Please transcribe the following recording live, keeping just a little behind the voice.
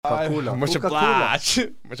Coca-Cola.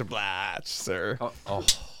 Much oblige, sir.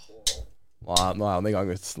 Nå han I gang,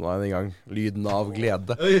 vet du. Nå han I gang. Lyden av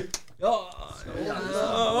glede.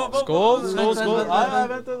 Skål. Nei,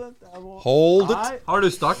 vent. Hold it. Har du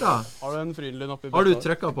startet? Har du en frynlyn oppi Har du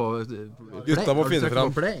trykket på Gutta må finne frem.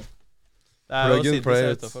 play? Det jo Plug and Siste play.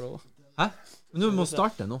 utenfor også. Hæ? Men du må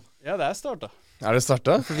starte nå. Ja, det startet. Det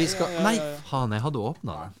startet? For vi skal... Nei, faen, jeg hadde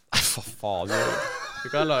åpnet den. For faen. Du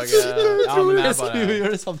kan lage... Ja, men jeg Skulle jo bare...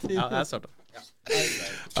 gjøre det samtidig. Ja, jeg startet.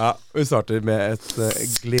 Ja, vi starter med et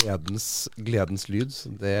gledens lyd.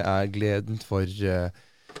 Det gleden for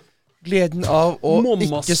gleden av å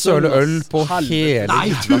ikke søle øl på hele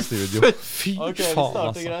jævla studio. Fy Ok, vi faen, starter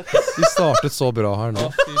altså. greit. Vi startet så bra her nå.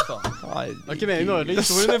 Fy faen. Det er ikke meningen å ødelegge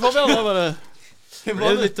historien I Fabian, det bare... Det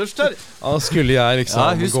ble litt tørst her. Ja, skulle jeg liksom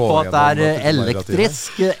Ja, husk på at det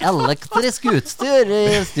elektrisk utstyr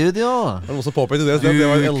I studio. Det var også påpekt det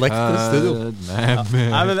var elektrisk studio.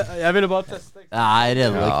 Nei, men jeg ville bare teste. Det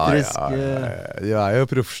elektrisk Du jo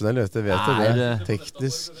profesjonell, vet du det.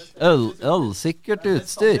 Teknisk. Ølsikkert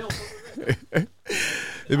utstyr.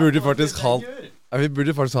 Vi burde faktisk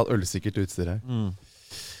ha ølsikkert utstyr her.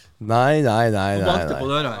 Nei. Banke på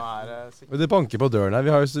døra her. Men det banker på døren her.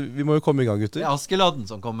 Vi må jo komme I gang, gutter. Det Askeladden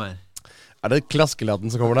som kommer. Det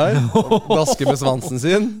klaskeladden som kommer der? Dasker med svansen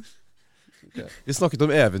sin? Vi snakket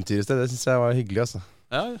om eventyr I sted. Det synes jeg var hyggelig, altså.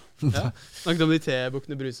 Ja. Snakket om de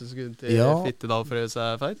tebukkene Bruse som skulle til Fittedal for å gjøre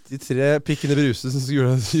seg feit. De 3 pikkene Bruse som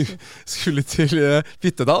skulle til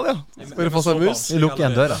Fittedal, ja. For å få seg mus. Vi lukker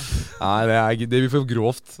igjen døra. Nei, det blir for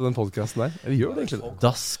grovt, den podcasten der. Vi gjør det egentlig.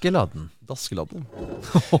 Daskeladden. Daskeladden.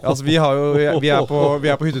 Altså, vi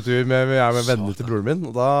på hyttetur med venner til broren min,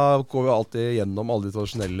 og da går vi alltid gjennom alle de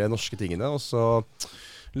tradisjonelle norske tingene, og så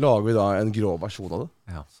lager vi da en grov versjon av det.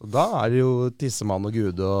 Ja. Så da det jo Tissemann og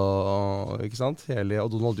Gud og ikke sant? Og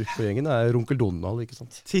Donald Duck på gjengen Runkel Donald, ikke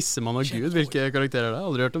sant? Tissemann og Gud, hvilke karakterer det?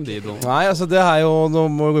 Aldri hørt om de, Donald. Nei, altså det jo, nå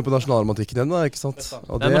må vi gå inn på nasjonalromantikken igjen da, ikke sant?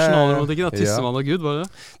 Og det nasjonalromantikken da, Tissemann og Gud, var det?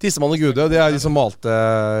 Tissemann og Gud, ja, det de som malte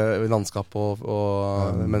landskap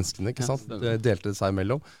og menneskene, ikke sant? De delte det seg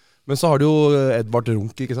imellom. Men så har du jo Edvard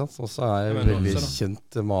Runke, ikke sant? Som også veldig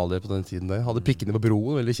kjent maler på den tiden der. Hadde pikkene på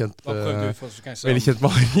broen, veldig kjent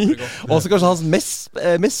maleri. Og så kanskje hans mest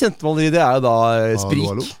kjente maleri, det jo da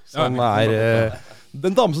Sprik. Som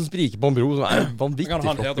den dame som spriker på en bro, som vanvittig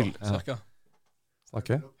flott bilde.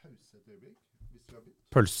 Snakke?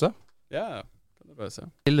 Pølse? Ja, kan du bare se.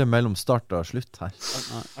 Skille mellom start og slutt her.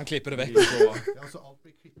 Han klipper det vekk.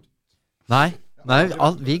 Nei,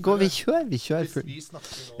 vi kjører full.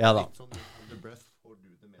 Ja da.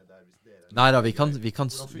 Nei da, vi kan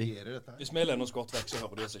Hvis vi lener oss godt vekk, så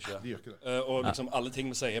hører du det seg ikke. Og liksom alle ting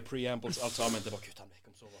vi sier, preambles, alt sammen, det var kutt han vekk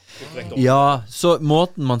om så. Ja, så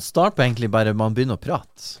måten man starter på egentlig bare man begynner å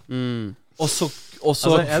prate. Og så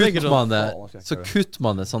kutter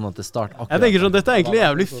man det sånn at det starter akkurat. Jeg tenker sånn, dette egentlig en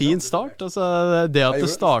jævlig fin start. Altså, det at det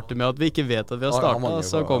starter med at vi ikke vet at vi har startet,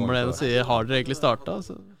 så kommer det en og sier, har dere egentlig startet?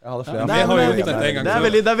 Så. Vi har jo gjort dette en gang før. Det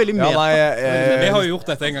er veldig meta. Vi har jo gjort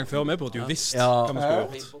dette en gang før, vi burde jo visst hva vi skulle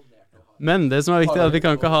gjort. Men det som viktig at vi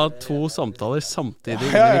kan ikke ha 2 samtaler samtidig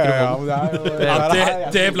I mikrofonen.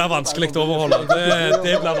 Det blir vanskelig å overholde.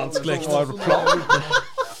 Det blir vanskelig.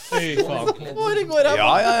 Fy faen.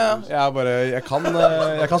 Ja. Jeg kan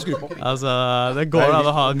skru på. Altså, det går an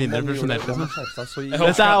å ha mindre profesjonelt liksom.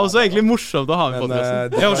 Dette også egentlig morsomt å ha med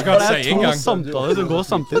podcasten. Jeg hører ikke hva han sier engang. 2 samtaler som går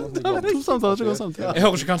samtidig. Jeg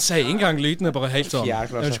hører ikke hva han sier engang. Lyden bare helt sånn.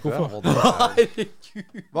 Jeg vet ikke hvorfor.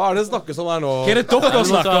 Hva det snakkes om her nå? Hva det dere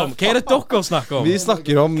snakker om? Vi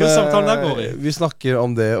snakker om Hva samtalen der går I? Vi snakker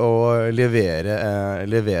om det å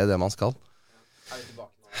levere det man skal.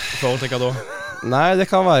 Forhold til hva da? Nei, det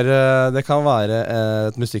kan være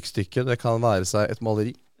et musikkstykke. Det kan være seg et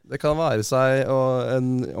maleri. Det kan være seg en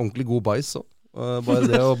ordentlig god bæsj også. Bare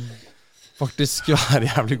det å faktisk være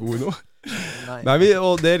jævlig god I noe. Nei,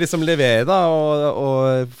 og det liksom levere da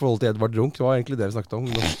og forhold til Edvard Runke var egentlig det vi snakket om.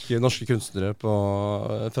 Norske kunstnere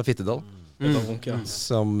fra Fittedal.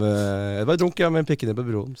 Som Edvard Runke, med pikkene på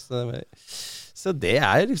broen. Så det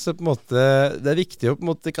liksom på en måte, det viktig å på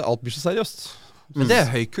en måte ikke alt blir så seriøst. Men det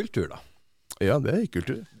høykultur da. Ja, det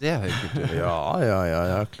høykultur.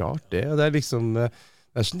 Ja, klart det. Og det liksom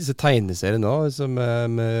det sånn disse tegneseriene nå liksom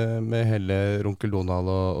med hele Runkel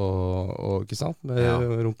Donald og ikke sant? Med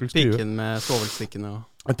Runkel Skrue. Pikken med svovelstikkene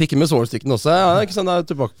Pikken med svovelstikkene også. Ja, ikke sant?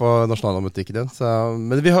 Det tilbake på nasjonalromantikken igjen.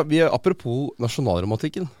 Men vi apropos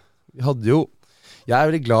nasjonalromantikken. Vi hadde jo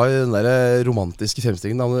jeg veldig glad I den der romantiske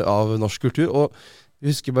fremstillingen av norsk kultur, og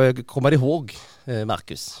jeg husker bare, kommer ihåg,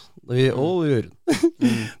 Markus, når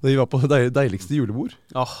vi var på det deiligste julebord.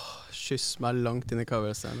 kyss meg langt inn i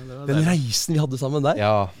kaverstjernet. Den reisen vi hadde sammen der.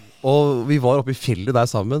 Ja. Og vi var oppe i fjellet der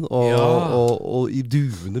sammen, og i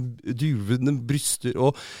duvende bryster,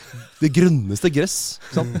 og det grønneste gress,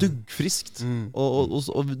 duggfriskt,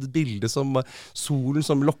 og det bildet som solen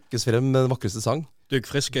som lokkes frem med den vakreste sang.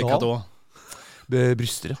 Duggfriske, hva da?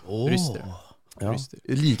 Bryster. Ja.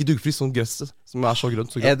 Like duggfrisk som gresset, som så grønt.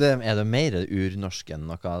 Så grønt. Er det mer urnorsk enn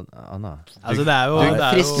noe annet? Altså det jo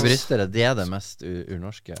friske bryster, det det mest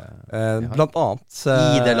urnorske? Blant annet.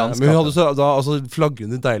 I det landskapet. Men hun hadde så, da,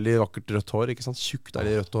 flagrende deilig, vakkert rødt hår, ikke sant? Tjukk,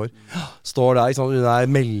 deilig rødt hår. Står der, ikke sant?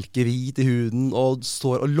 Hun melkehvit i huden, og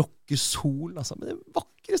står og lokker solen, altså, med det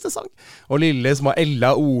vakreste sang. Og lille små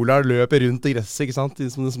Ella og Ola løper rundt i gresset, ikke sant?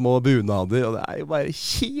 Som de små bunader, og det jo bare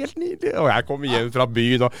helt nydelig. Og jeg kom hjem fra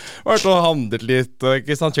byen og vært og handlet litt,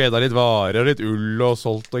 ikke sant? Kjeda litt varer, litt ull og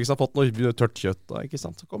solgt, og ikke sant? Fått noe tørt kjøtt, ikke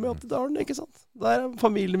sant? Så kom jeg opp til dalen, ikke sant? Der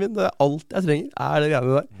familien min, det alt jeg trenger, det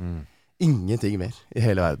greiene der. Ingenting mer i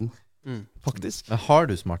hele verden, faktisk. Men har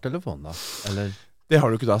du smarttelefon da? Eller... Det har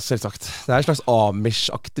du ikke da, selvsagt. Det en slags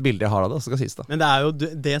Amish-aktig bilde jeg har av det, skal sies da. Men det jo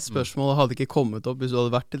det spørsmålet hadde ikke kommet opp hvis du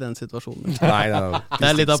hadde vært i den situasjonen. Nei.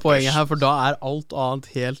 Det litt av poenget her, for da alt annet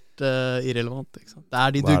helt irrelevant, ikke sant? Det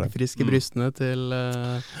de duggfriske brystene til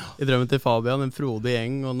i drømmen til Fabian, en frodig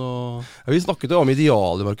gjeng og noe... Ja, vi snakket jo om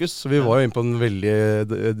idealer, Markus, så vi var jo inne på en veldig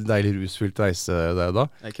deilig rusfylt reise der da.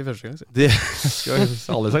 Det ikke første gang, så. Det skal jeg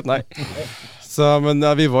aldri sagt, nei. Så, men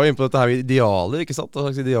ja, vi var inne på dette her med idealer, ikke sant? Det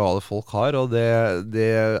slags idealer folk har, og det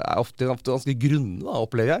ofte ganske grunne, da,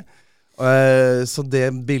 opplever jeg. Så det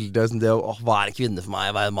bildet, det hva en kvinne for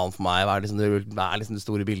meg, hva en mann for meg, hva liksom det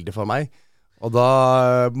store bildet for meg? Og da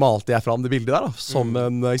malte jeg fram det bildet der, da, som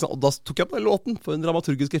en, ikke sant? Og da tok jeg på den låten for en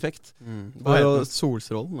dramaturgisk effekt. Hva heter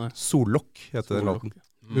Solstrålen? Sollokk heter den låten.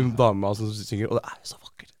 Hun dama som synger, og det så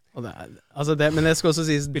vakkert. Og altså men jeg skal også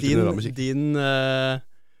si, din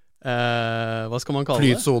hva skal man kalle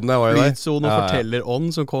det? Flytsonen var jo der. Flytsonen og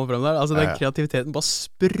fortellerånd som kom frem der. Altså den kreativiteten bare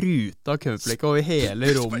spruta kømflikket over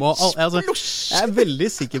hele rommet. Altså, jeg veldig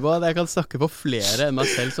sikker på at jeg kan snakke på flere enn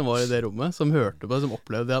meg selv som var i det rommet, som hørte på det, som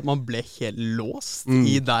opplevde at man ble helt låst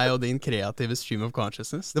i deg og din kreative stream of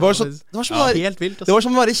consciousness. Det var helt vilt. Det var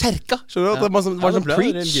som å være i kjerka. Skjønner du? Det var som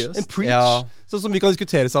preach. En preach. Sånn som vi kan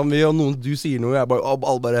diskutere sammen, og noen du sier noe,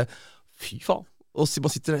 alle bare fy faen. Og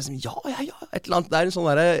man sitter der liksom, ja, et eller annet, det en sånn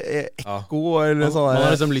der ekko eller sånn der. Man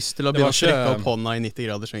har liksom lyst til å begynne å strekke opp hånda i 90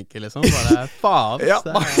 graders vinkel, liksom. Bare, faen.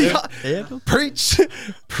 Preach.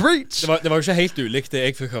 Det var jo ikke helt ulikt det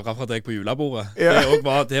jeg fikk høre fra deg på julebordet.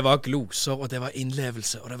 Det var gloser, og det var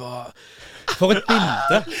innlevelse, og det var... For et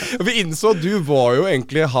bilde. Vi innså at du var jo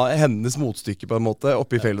egentlig hennes motstykke på en måte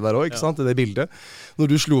oppe i fjellet der også, ikke sant, i det bildet. Når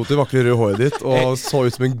du slo til vakre røde håret ditt og så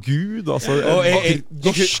ut som en gud, altså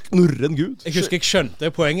norsk norren gud. Jeg husker jeg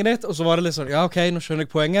skjønte poenget ditt, og så var det litt sånn, ja ok, nå skjønner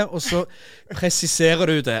jeg poenget, og så presiserer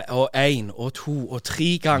du det, og 1, og 2, og 3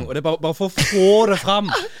 gang, og det bare for å få det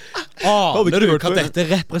fram. Aner du hva dette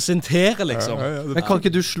representerer, liksom? Men kan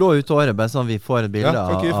ikke du slå ut håret, bare sånn vi får et bilde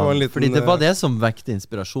av? Fordi det var det som vekte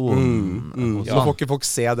inspirasjon. Så får ikke folk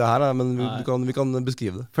se det her, men vi kan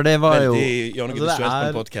beskrive det. For det var jo... Gjør noe visuelt på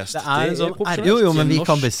en podcast. Det en sånn jo, men vi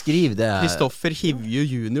kan beskrive det. Kristoffer Hivju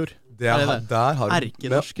junior. Der har du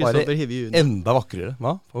Erkenorsk Kristoffer Hivju junior. Enda vakrere,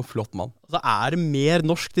 hva? For en flott mann. Altså det mer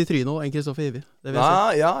norsk til trynet enn Kristoffer Hivju. Det vil jeg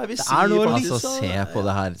si. Ja, jeg vil si noe altså, se på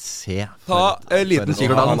det her. Se for et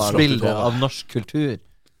glansbilde av norsk kultur.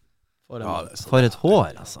 For et hår,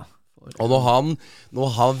 altså. Og nå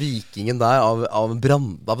har vikingen der av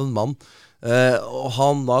en mann, og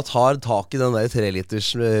han da tar tak i den der 3 liters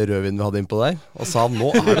rødvin vi hadde inn på der, og sa nå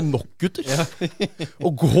det nok gutter,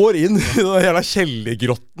 og går inn i den jævla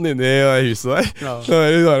kjellergrotten inne i huset der.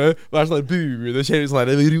 Det sånne buede kjeller,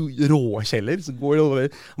 sånne råkjeller, så går det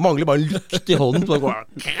mangler bare lukt i hånden, så går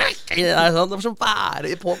det var som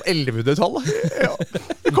være på 1100-tallet.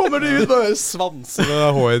 Det kommer det ut med svanser med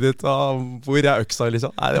håret ditt, hvor øksa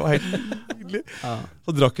liksom. Nei, det var helt nydelig. Så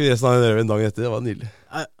drakk vi resten av rødvin dagen etter, det var nydelig.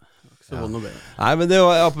 Nei, men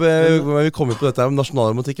vi kom jo på dette med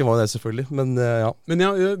nasjonalromantikken var det selvfølgelig, men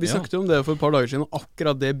vi snakket jo om det for et par dager siden,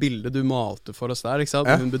 akkurat det bildet du malte for oss der, ikke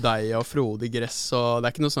sant? Hun bedeia og frodig gress, og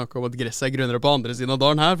det ikke noe snakk om at gresset grønnere på andre siden av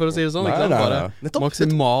dalen her, for å si det sånn, ikke sant? Bare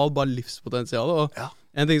maksimal livspotensial, og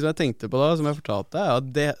en ting som jeg tenkte på da, som jeg fortalte, at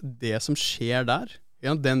det som skjer der,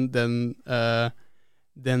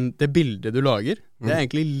 det bildet du lager, det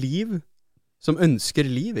egentlig liv, som ønsker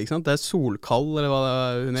liv, ikke sant? Det solkall, eller hva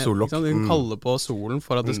hun heter, ikke sant? Hun kaller på solen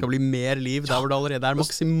for at det skal bli mer liv, der hvor det allerede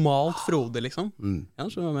maksimalt frode, liksom. Ja,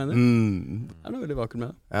 skjønner du hva jeg mener? Det noe veldig vakkert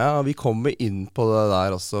med det. Ja, vi kommer inn på det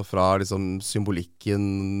der også fra liksom symbolikken,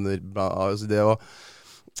 altså det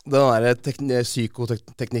Den der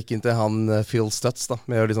psykoteknikken til han Phil Stutz da,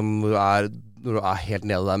 med liksom, når du helt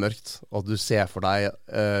nede der mørkt, og du ser for deg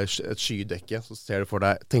et skydekke, så ser du for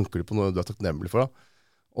deg, tenker du på noe du takknemlig for da,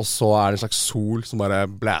 og så det en slags sol som bare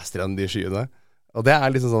blaster igjen de skyene. Og det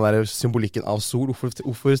liksom sånn der symbolikken av sol. Hvorfor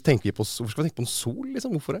skal vi tenke på en sol,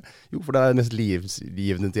 liksom? Hvorfor det? Jo, for det det mest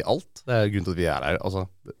livgivende til alt. Det grunnen til at vi her. Altså,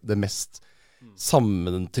 det mest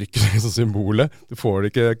sammentrykkende symbolet. Du får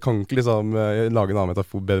det ikke, kan ikke liksom lage en annen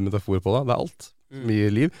bedre metafor på det. Det alt.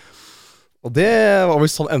 Mye liv. Og det var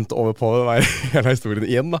vel sånn endte over på hele historien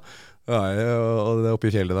igjen, da. Og det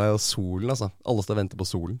oppe i fjellet der, og solen, altså. Alle står og venter på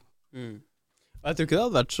solen. Jeg tror ikke det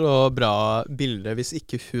hadde vært så bra bilde hvis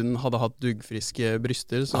ikke hun hadde hatt duggfriske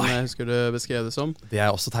bryster, som jeg husker det beskrev det som. Det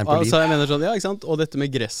også tegn på liv. Altså, jeg mener sånn, ja, ikke sant? Og dette med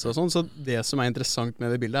gress og sånn, så det som interessant med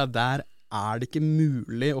det bildet der det ikke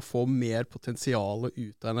mulig å få mer potensial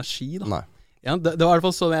ut av energi, da. Nei. Ja, det var i hvert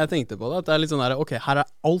fall sånn jeg tenkte på det, at det litt sånn der, ok, her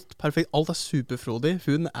alt perfekt, alt superfrodig,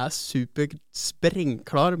 hun super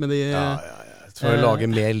sprengklar med de... For å lage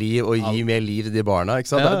mer liv og gi mer liv til de barna, ikke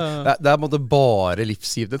sant? Det på en måte bare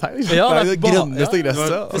livsgivende tegn. Ja, det det grønneste gresset.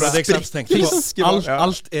 Det var det jeg tenkte på.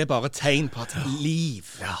 Alt bare tegn på at liv.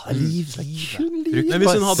 Ja, liv. Men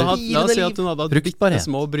hvis hun hadde hatt, la oss si at hun hadde hatt bitte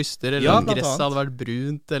små bryster, eller gresset hadde vært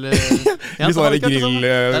brunt, eller... Litt sånn grill...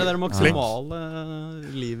 Det det maksimale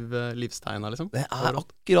livstegnet, liksom. Det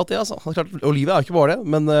akkurat det, altså. Og livet jo ikke bare det,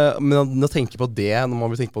 men å tenke på det når man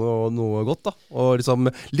vil tenke på noe godt, da. Og liksom,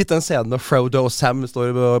 litt den scenen med Frodo og Sam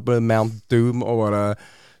står på Mount Doom og bare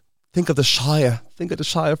Think of the Shire,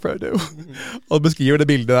 Frodo. Og beskriver det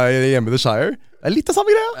bildet der hjemme i The Shire. Det litt av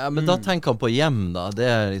samme greia. Ja, men da tenker han på hjem, da. Det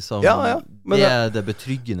liksom det det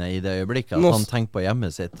betryggende i det øyeblikket, at han tenker på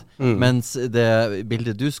hjemmet sitt. Mens det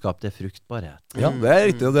bildet du skaper, det fruktbarhet. Ja, det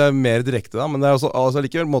riktig, og det mer direkte, da. Men det også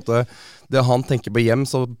likevel en måte det han tenker på hjem,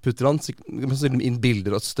 så putter han inn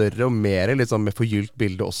bilder og et større og mer litt sånn med forgylt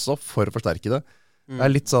bilde også, for å forsterke det. Det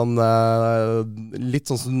litt sånn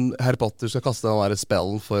som Harry Potter skal kaste den der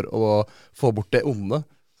spellen for å få bort det onde.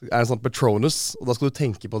 Det en sånn Patronus, og da skal du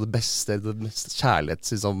tenke på det beste, det mest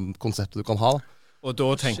kjærlighetskonseptet du kan ha. Og da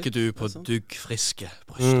tenker du på duggfriske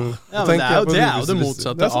bryster. Ja, men det jo det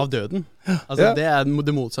motsatte av døden. Altså,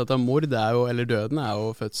 det motsatte av mord, eller døden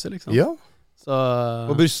jo fødsel, liksom. Ja.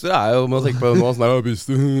 Og bryster jo, man tenker på det nå, sånn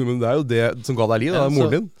bryster, men det jo det som ga deg liv, det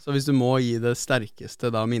moren din. Så hvis du må gi det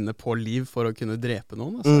sterkeste minnet på liv for å kunne drepe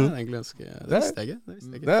noen, så det egentlig ganske, det visste jeg ikke.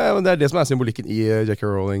 Men det det som symbolikken i J.K.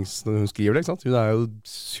 Rowlings når hun skriver det, ikke sant? Hun jo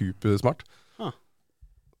supersmart.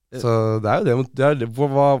 Så det jo det,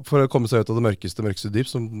 for å komme seg ut av det mørkeste dyp,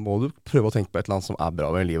 så må du prøve å tenke på et eller annet som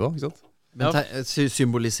bra med livet, ikke sant? Men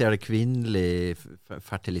symboliserer det kvinnelig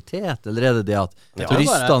fertilitet, eller det at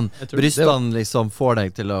brystene liksom får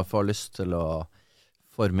deg til å få lyst til å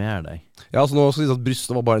formere deg? Ja, altså nå skal jeg si at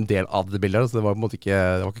brystene var bare en del av det bildet, så det var på en måte ikke,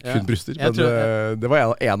 det var ikke kun bryster, men det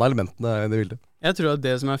var en av elementene i det bildet. Jeg tror at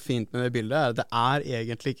det som fint med det bildet at det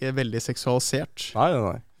egentlig ikke veldig seksualisert.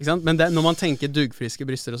 Nei. Ikke sant? Men når man tenker duggfriske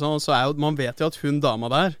bryster og sånn, så man vet jo at hun dama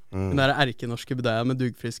der, den der erkenorske budeia med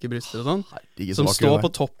duggfriske bryster og sånn, som står på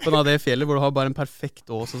toppen av det fjellet hvor du har bare en perfekt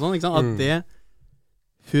ås og sånn, ikke sant? At det,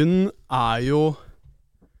 hun jo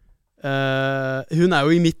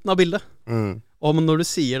i midten av bildet. Og når du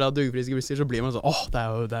sier da duggfriske bryster, så blir man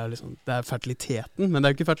sånn, det fertiliteten, men det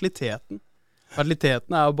jo ikke fertiliteten.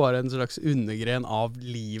 Fertiliteten jo bare en slags undergren av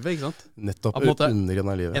livet, ikke sant? Nettopp, undergren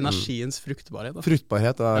av livet. Energiens fruktbarhet. Da.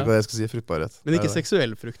 Fruktbarhet, hva jeg skal si, fruktbarhet. Men ikke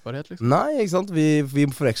seksuell fruktbarhet, liksom. Nei, ikke sant? Vi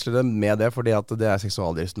forveksler det med det, fordi at det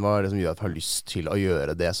seksualdriften var det som gjør at vi har lyst til å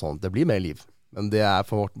gjøre det sånn at det blir mer liv. Men det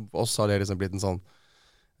for oss har det liksom blitt en sånn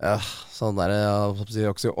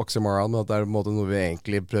oxymoron, men at det på en måte noe vi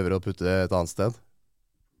egentlig prøver å putte et annet sted.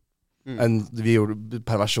 Vi gjorde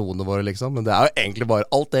perversjonene våre, liksom. Men det jo egentlig bare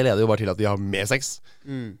alt det leder jo bare til at vi har mer sex.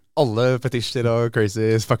 Alle fetisjer og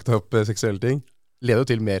crazy fucked up seksuelle ting leder jo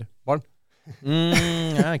til mer barn.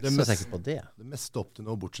 Jeg ikke så sikker på det. Det meste opp til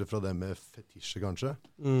noe, bortsett fra det med fetisjer, kanskje.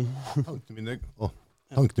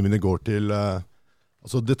 Tankene mine går til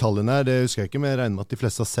altså detaljene det husker jeg ikke, men jeg regner med at de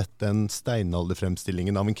fleste har sett den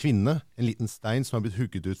steinalderfremstillingen av en kvinne. En liten stein som har blitt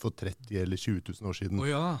hugget ut for 30 eller 20 000 år siden.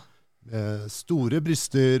 Store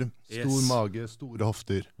bryster, stor mage, store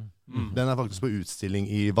hofter. Den faktisk på utstilling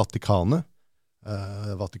i Vatikanet.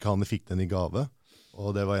 Vatikanet fikk den i gave,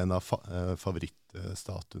 og det var en av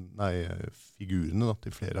figurene til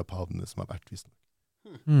flere av pavene som har vært vist.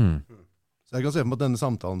 Så jeg kan se på at denne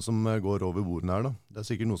samtalen som går over bordene her, det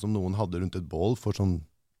sikkert noe som noen hadde rundt et bål for sånn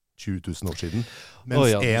 20 000 år siden.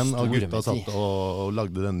 Mens en av gutta satt og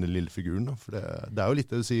lagde denne lille figuren. For det jo litt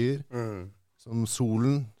det du sier. Som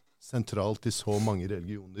solen, sentralt i så mange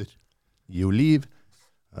religioner, gir jo liv.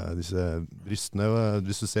 disse brystene.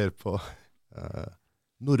 Hvis du ser på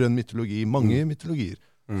norrøn mytologi, mange mytologier,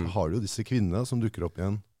 så har du jo disse kvinnene som dukker opp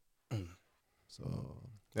igjen. Så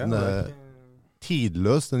den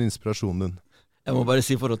tidløs, den inspirasjonen din. Jeg må bare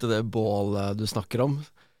si I forhold til det bålet du snakker om,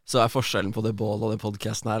 så forskjellen på det bålet og den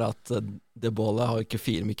podcasten her at det bålet har ikke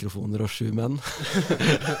 4 mikrofoner og 7 menn.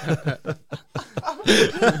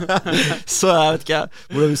 Så jeg vet ikke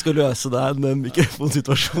hvordan vi skal løse den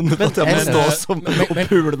mikrofonsituasjonen. Men jeg må stå som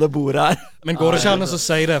pule det bordet her. Men går det ikke an å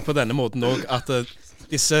si det på denne måten også, at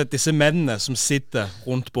disse mennene som sitter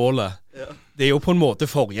rundt bålet, det jo på en måte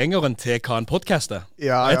forgjengeren til hva en podcast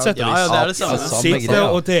Ja, det det samme. Sitter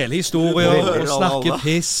og deler historier og snakker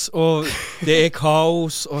piss, og det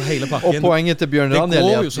kaos og hele pakken. Og poenget til Bjørn Raniel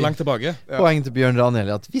det går jo så langt tilbake. Poenget til Bjørn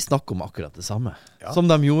Raniel at vi snakker om akkurat det samme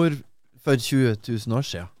som de gjorde for 20 000 år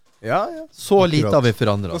siden. Så lite har vi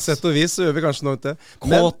forandret oss. På sett og vis så gjør vi kanskje noe til.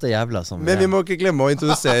 Kåte jævla som Men vi må ikke glemme å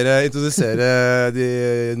introdusere de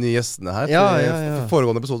nye gjestene her. For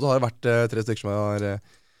foregående episode har det vært 3 stykker som har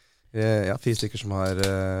 4 stykker som har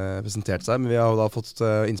presentert seg. Men vi har jo da fått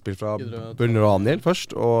innspill fra Bjørn Raniel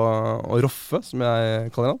først, og Roffe, som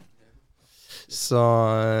jeg kaller han.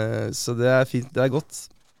 Så det fint, det godt.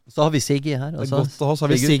 Så har vi Ciggn her. Det godt å ha. Så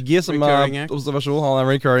har vi Ciggn som observasjon. Han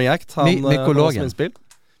recurring act. Mykologen.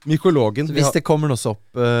 Mykologen. Så hvis det kommer noe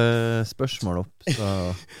spørsmål opp, så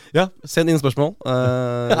send inn spørsmål.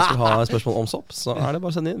 Hvis du har spørsmål om sopp, så det bare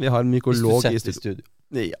å sende inn. Vi har en mykolog i studio.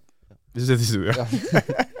 Ja. Hvis du setter I studio.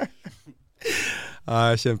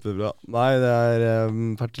 Kjempebra. Nei, det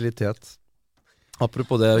fertilitet.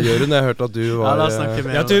 Apropos det, Jørgen, jeg hørte at du var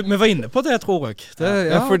vi var inne på det, tror jeg.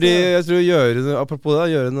 Fordi jeg tror Jørgen, apropos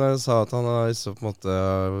det, Jørgen sa at han har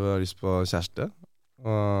lyst på kjæreste.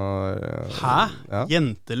 Hæ?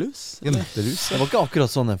 Jentelus? Jentelus, Det var ikke akkurat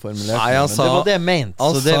sånn jeg formulerte Nei, men det var det jeg mente.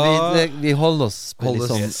 Så vi holder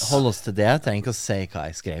oss til det. Jeg trenger ikke å si hva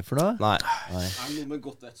jeg skrev for noe. Nei. Det noe med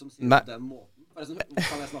godt rett som sier på den måten?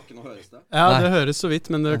 Kan jeg snakke nå, høres det? Ja, det høres så vidt,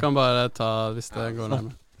 men du kan bare ta hvis det går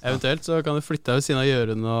nærmere. Eventuelt så kan du flytte deg ved siden av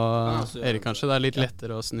Jørgen og Erik kanskje. Det litt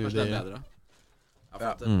lettere å snu de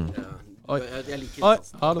Oi,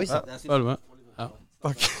 ha det. Følg med.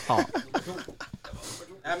 Takk.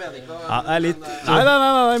 Jeg mener ikke det litt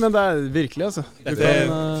Nei, men det virkelig, altså. Det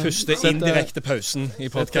første indirekte pausen I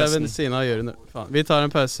podcasten. Ved siden av Jørgen. Vi tar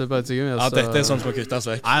en pause på et sekund. Dette sånn som å kuttes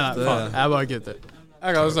vekk. Nei, faen. Jeg bare kutter.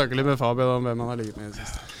 Jeg kan jo snakke litt med Fabian om hvem han har ligget med I det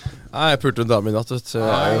siste. Nei, jeg pulte en dame I natt, vet du.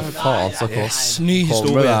 Faen så kås. Ny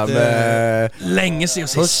historie. Lenge siden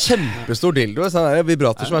sist. Sånn kjempestor dildo. Sånn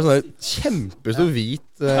vibrator som sånn kjempestor hvit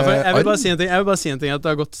jeg vil bare si en ting at det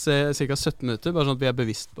har gått ca. 17 minutter, bare sånn at vi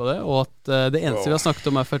bevisst på det, og at det eneste vi har snakket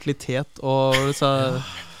om fertilitet og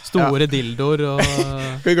store dildoer og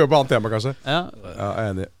Skal vi gå på annet tema, kanskje? Ja,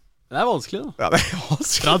 jeg enig. Det vanskelig, da. Ja, det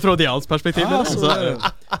vanskelig. Fra et freudiansk perspektiv.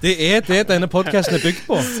 Det det denne podcasten bygd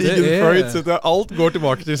på. Ciggn Freuds, alt går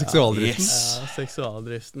tilbake til seksualdriften. Ja,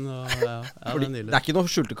 seksualdriften og, det ikke noe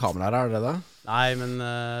skjulte kameraer, det det? Nei, men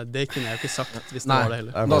det kunne jeg jo ikke sagt hvis det var det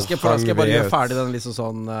heller. Da skal jeg bare gjøre ferdig den,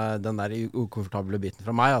 liksom den der ukomfortable biten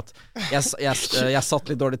fra meg, at jeg satt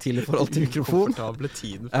litt dårlig til I forhold til mikrofon.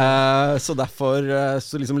 Så derfor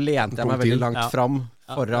så liksom lente jeg meg veldig langt fram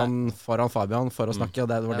foran Fabian for å snakke, og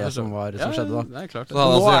det var det som skjedde da. Det klart.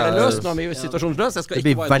 Nå det løst, nå vi situasjonsløs. Det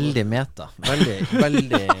blir veldig meta.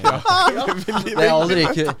 Veldig Det aldri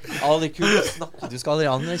kult å snakke. Du skal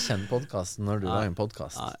aldri anerkjenne podcasten når du har en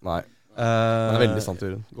podcast. Nei. Det veldig sant,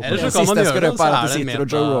 Jørgen. Ellers så kan man gjøre det, så at du sitter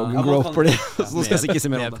og Joe Rogan gråter så nå skal jeg ikke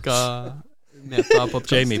si mer om det.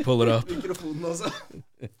 Jamie puller opp mikrofonen også.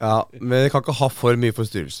 Ja, men vi kan ikke ha for mye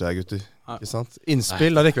forstyrrelse her, gutter. Ikke sant?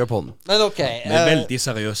 Innspill, da rekker vi på den. Men ok, vi veldig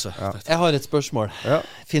seriøse. Jeg har et spørsmål.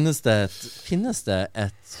 Finnes det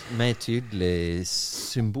et mer tydelig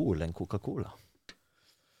symbol enn Coca-Cola?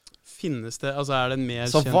 Finnes det, altså det en mer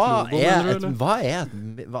så kjent logo? Hva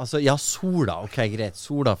altså, ja, sola, ok, greit.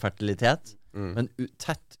 Sola fertilitet, men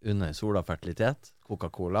tett under sola fertilitet,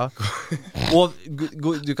 Coca-Cola. Og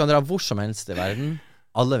du kan dra hvor som helst I verden.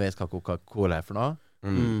 Alle vet hva Coca-Cola for noe.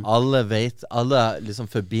 Alle liksom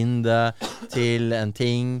forbinder til en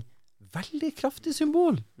ting. Veldig kraftig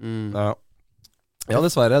symbol. Ja,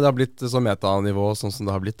 dessverre. Det har blitt så metanivå sånn som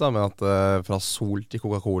det har blitt da, med at fra sol til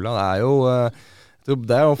Coca-Cola,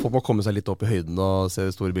 det jo folk må komme seg litt opp I høyden og se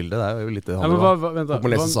det store bildet. Det jo litt det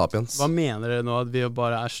hva mener dere nå at vi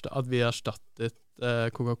har erstattet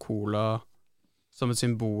Coca-Cola som et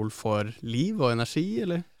symbol for liv og energi,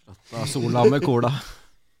 eller? Sola med cola.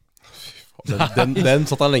 Den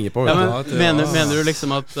satt han lenge på. Mener du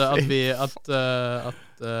liksom at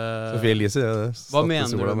Sofie Elise hva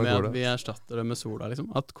mener du med at vi erstatter det med sola,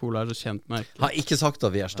 liksom? At cola så kjent merke? Har ikke sagt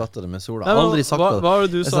at vi erstatter det med sola. Nei, Aldri sagt hva var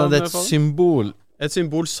det du sa? det et symbol. Et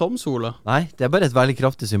symbol som sola? Nei, det bare et veldig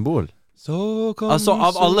kraftig symbol. Altså,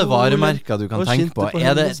 av alle varemerker du kan tenke på,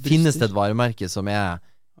 finnes det et varemerke som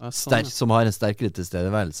som har en sterkere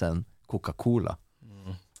tilstedeværelse enn Coca-Cola?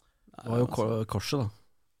 Det var jo korset da.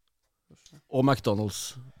 Og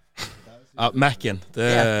McDonald's. Ja, Mac-en.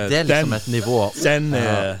 Det liksom et nivå.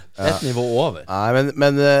 Et nivå over. Nei,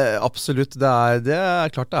 men absolutt, det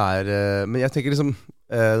klart det men jeg tenker liksom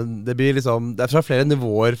det blir liksom det fra flere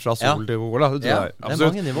nivåer fra sol til Cola. Det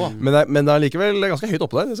mange nivåer. Men det likevel ganske høyt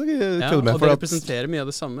oppe der. Det skal ikke kødde med. Og det representerer mye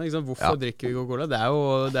av det samme. Ikke sant? Hvorfor drikker vi Coca-Cola?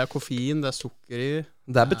 Det er koffein, det er sukker i.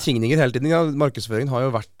 Det betingninger hele tiden. Ja, markedsføringen har jo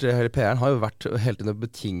vært, hele PR-en har jo vært hele tiden å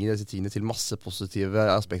betinge disse tingene til masse positive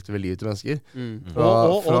aspekter ved livet til mennesker.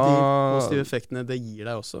 Og de positive effektene det gir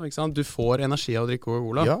deg også. Ikke sant? Du får energi av å drikke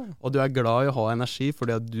Coca-Cola, og du er glad i å ha energi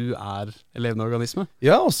fordi at du er en levende organisme.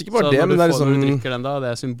 Ja, også ikke bare så det, men det er liksom når du drikker den da, det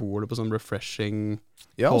er symbolet på sånn refreshing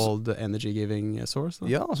cold energy-giving source. Da.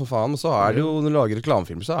 Ja, så faen. Så det jo, når du lager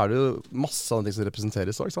reklamefilmer, så det jo masse av ting som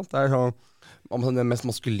representeres også, ikke sant? Det sånn om det mest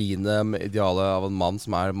maskuline idealet av en mann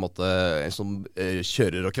som på en måte en som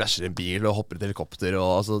kjører og krasjer en bil og hopper i et helikopter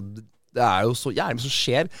og altså, det jo så jævlig mye som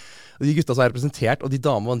skjer og de gutta som representert og de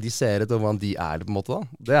damene de ser ut og hvordan de på en måte da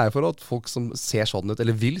det jo for at folk som ser sånn ut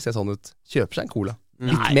eller vil se sånn ut kjøper seg en cola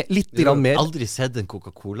litt grann mer. Aldri sett en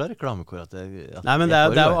Coca-Cola-reklame hvor at nei, men det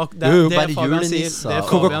bare Fabian sier.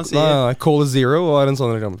 Cola Zero var en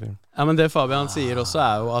sånn reklamefilm. Ja, men det Fabian sier også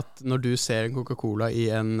jo at når du ser en Coca-Cola i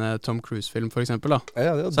en Tom Cruise-film for eksempel da,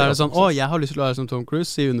 så det sånn, jeg har lyst til å være som Tom Cruise,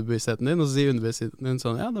 sier underbevisstheten din, og så sier underbevisstheten din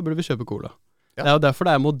sånn, da burde vi kjøpe cola. Det jo derfor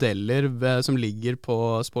det modeller som ligger på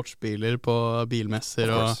sportsbiler, på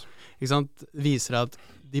bilmesser, og ikke sant, viser deg at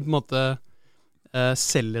de på en måte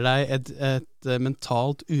selger deg et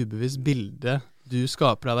mentalt ubevisst bilde du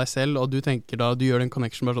skaper av deg selv, og du tenker da, du gjør den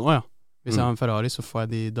connection bare sånn, hvis jeg har en Ferrari, så får jeg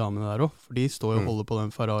de damene der også. For de står jo og holder på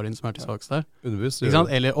den Ferrarien som til saks der. Underbevisst. Ikke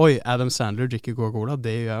sant? Eller, Adam Sandler drikker Coca-Cola.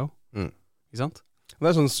 Det gjør jeg jo. Ikke sant?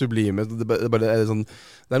 Det sånn sublime. Det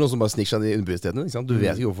noe som bare snikker seg i underbevisstheten. Ikke sant? Du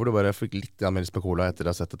vet ikke hvorfor. Du bare fikk litt mer lyst på cola etter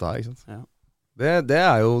å ha sett dette her. Ikke sant? Ja. Det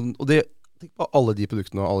jo... Og tenk på alle de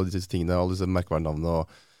produktene og alle disse tingene, alle disse merkevarenavnene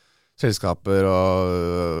og selskaper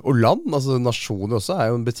og land, altså nasjoner også,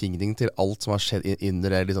 jo en betingning til alt som har skjedd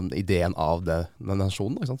under liksom, ideen av den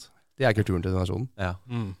nasjonen, ikke sant? Det kulturen til den nasjonen. Ja.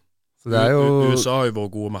 Så det jo USA har jo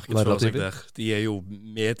vært gode markedsfører seg der. De jo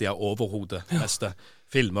media overhodet meste.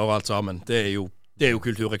 Filmer og alt sammen. Det er jo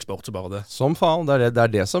kultureksport, så bare det. Som faen. Det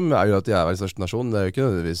det som gjør at de den største nasjonen. Det jo ikke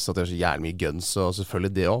nødvendigvis at de har så jævlig mye guns, og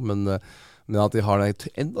selvfølgelig det også, men at de har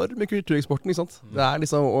den enorme kultureksporten, ikke sant? Det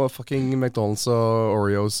liksom fucking McDonald's og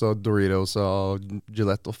Oreos og Doritos og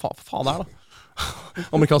Gillette, og faen da.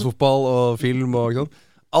 Amerikansk fotball og film og ikke sant?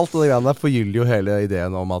 Alt det greiene der forgyller jo hele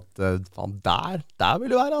ideen om at faen, der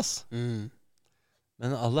vil du være, ass.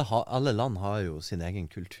 Men alle land har jo sin egen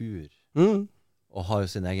kultur, og har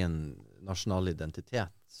jo sin egen nasjonale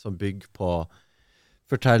identitet, som bygger på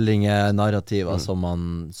fortellinger, narrativer som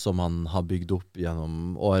man har bygd opp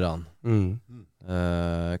gjennom årene.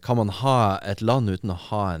 Kan man ha et land uten å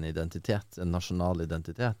ha en identitet, en nasjonal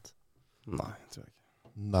identitet? Nei, tror jeg ikke.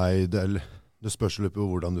 Nei, det spørs litt på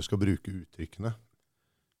hvordan du skal bruke uttrykkene.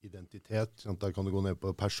 Identitet, da kan du gå ned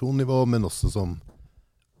på personnivå, men også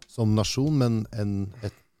som nasjon, men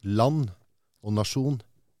et land og nasjon,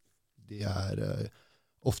 de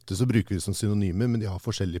ofte så bruker vi det som synonymer, men de har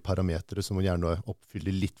forskjellige parametere som må gjerne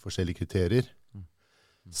oppfylle litt forskjellige kriterier.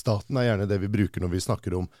 Staten gjerne det vi bruker når vi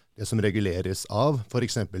snakker om det som reguleres av, for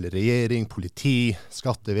eksempel regjering, politi,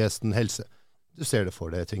 skattevesen, helse. Du ser det for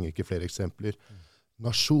deg, jeg trenger ikke flere eksempler.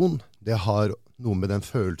 Nasjon, det har noe med den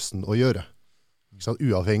følelsen å gjøre.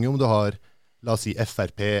 Uavhengig om du har, la oss si,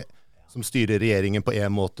 FRP, som styrer regjeringen på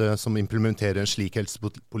en måte, som implementerer en slik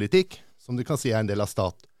helsepolitikk, som du kan si en del av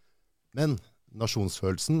stat. Men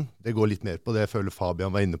nasjonsfølelsen, det går litt mer på det. Jeg føler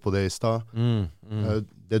Fabian var inne på det i sted.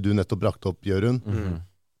 Det du nettopp brakte opp, Jørund.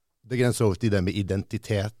 Det grenser over til det med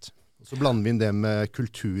identitet. Og så blander vi inn det med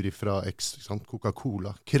kultur fra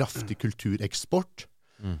Coca-Cola. Kraftig kultureksport.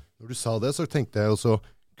 Når du sa det, så tenkte jeg også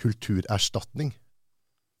kulturerstatning.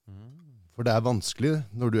 For det vanskelig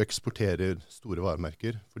når du eksporterer store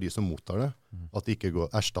varemerker for de som mottar det, at de ikke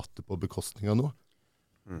går erstatte på bekostning av noe.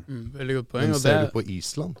 Veldig godt poeng. Men ser du på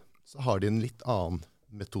Island, så har de en litt annen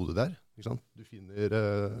metode der. Ikke sant? Du finner,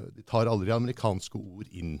 de tar aldri amerikanske ord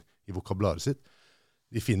inn i vokabularet sitt.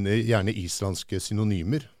 De finner gjerne islandske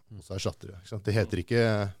synonymer, og så erstatter det. Ikke sant? Det heter ikke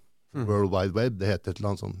World Wide Web, det heter et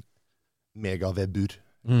eller annet sånn megawebur,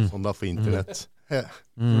 sånn da for internett.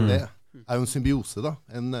 Det er jo en symbiose da.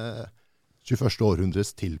 En 21.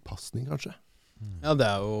 århundres tilpassning, kanskje. Ja, det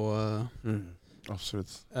er jo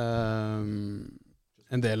Absolutt.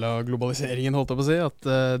 En del av globaliseringen, holdt jeg på å si, at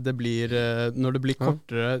det blir, når det blir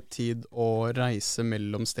kortere tid å reise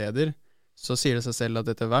mellom steder, så sier det seg selv at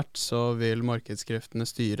etter hvert så vil markedskreftene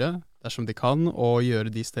styre, dersom de kan, og gjøre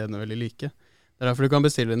de stedene veldig like. Det er derfor du kan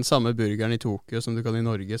bestille den samme burgeren i Tokyo som du kan i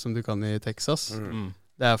Norge, som du kan i Texas.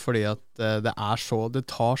 Det er fordi at det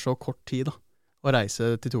tar så kort tid da, å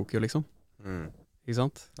reise til Tokyo, liksom. Ikke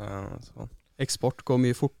sant? Ja, sånn. Eksport går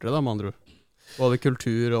mye fortere da, med andre ord. Både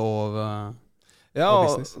kultur og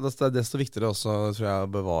business. Og det er desto viktigere også, tror jeg,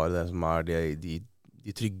 å bevare det som er de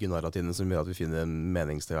trygge narrativene som gjør at vi finner en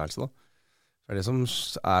meningstilværelse da. For det som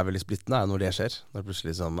er veldig splittende er når det skjer. Når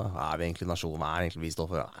plutselig sånn, er vi egentlig nasjon? Hva er egentlig vi står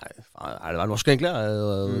for? Er det å være norsk egentlig?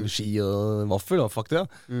 Ski og vaffel og fakta, ja.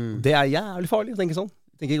 Det er jævlig farlig å tenke sånn.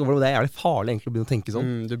 Jeg tenker ikke over det, det er jævlig farlig egentlig å begynne å tenke sånn.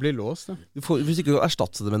 Du blir låst, da. Hvis ikke du kan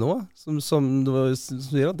erstatte det med noe, som du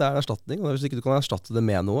sier, det er en erstatning, og hvis ikke du kan erstatte det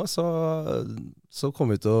med noe, så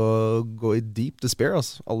kommer vi til å gå i deep despair,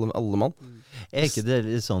 altså, alle mann. Er ikke det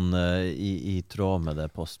litt sånn i tråd med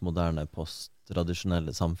det postmoderne,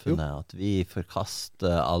 posttradisjonelle samfunnet, at vi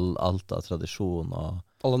forkaster alt av tradisjon og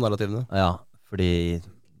alle narrativene? Ja, fordi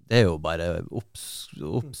det er jo bare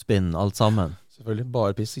oppspinn alt sammen. Selvfølgelig,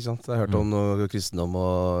 bare piss, ikke sant? Jeg har hørt om noe kristendom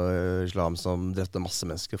og islam som drepte masse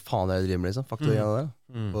mennesker. Faen, det er rimelig, liksom. Fuck det igjen av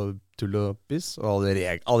det. Og tull og piss, og alle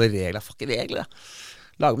regler, fuck regler,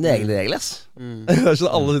 Lager mine egne regler, ass. Det er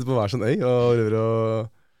sånn alle sitter på hver sin øy og røver og...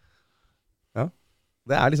 Ja.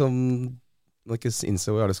 Det er liksom... Man ikke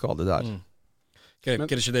innser hvor jævlig skadelig det er. Er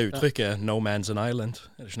det ikke det uttrykket? No man's an island?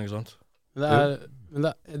 Er det ikke noe sånt? Men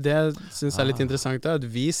det jeg synes er litt interessant er at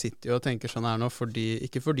vi sitter jo og tenker sånn her nå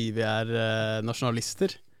ikke fordi vi er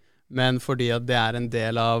nasjonalister, men fordi at det er en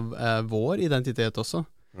del av vår identitet også.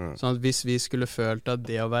 Sånn at hvis vi skulle følt at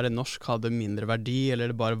det å være norsk hadde mindre verdi,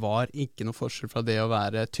 eller det bare var ikke noe forskjell fra det å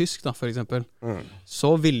være tysk da, for eksempel,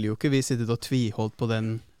 så ville jo ikke vi sittet og tviholdt på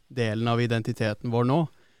den delen av identiteten vår nå.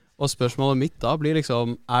 Og spørsmålet mitt da blir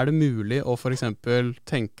liksom, er det mulig å for eksempel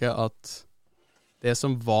tenke at det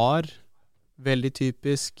som var veldig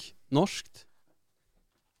typisk norskt,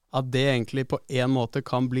 at det egentlig på en måte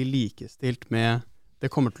kan bli likestilt med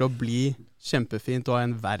det kommer til å bli kjempefint å ha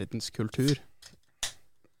en verdenskultur.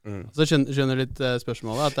 Så skjønner du litt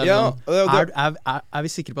spørsmålet? At er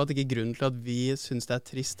vi sikre på at det ikke er grunn til at vi synes det er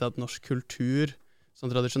trist at norsk kultur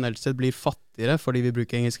som tradisjonelt sett blir fattigere fordi vi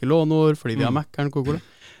bruker engelske lånord, fordi vi har Mac-eren,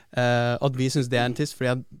 at vi synes det er en trist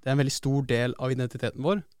fordi det er en veldig stor del av identiteten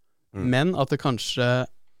vår, men at det kanskje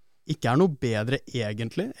ikke er noe bedre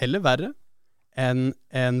egentlig, eller verre, enn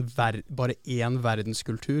bare én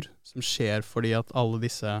verdenskultur som skjer fordi at alle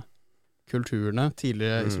disse kulturene,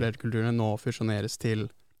 tidligere isolerte kulturene, nå fusjoneres til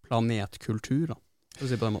planetkultur, da. For å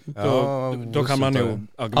si på den måten. Da kan man jo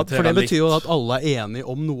argumentere for det betyr jo at alle er enige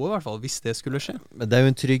om noe, i hvert fall, hvis det skulle skje. Men det er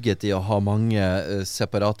jo en trygghet i å ha mange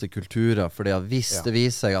separate kulturer, fordi at hvis det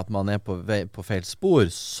viser seg at man er på feil spor,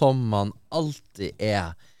 som man alltid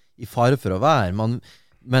er i fare for å være,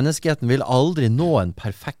 menneskeheten vil aldri nå en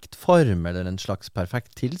perfekt form eller en slags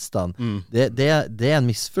perfekt tilstand. Det er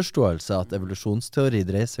en misforståelse at evolusjonsteori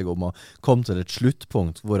dreier seg om å komme til et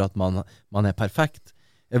sluttpunkt hvor at man er perfekt.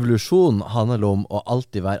 Evolusjon handler om å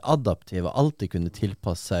alltid være adaptiv og alltid kunne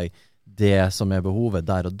tilpasse seg det som er behovet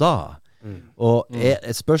der og da. Og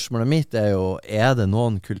spørsmålet mitt er jo, er det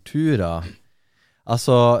noen kulturer,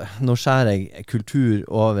 altså nå skjærer jeg kultur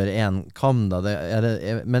over en kam da,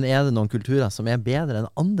 men er det noen kulturer som er bedre enn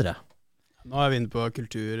andre? Nå er vi inne på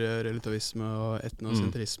kultur, relativisme og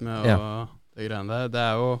etnosentrisme og det greiene der. Det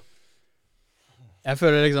er jo, jeg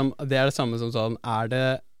føler liksom, det er det samme som sånn, er det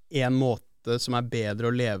en måte som er bedre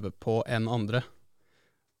å leve på enn andre?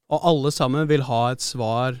 Og alle sammen vil ha et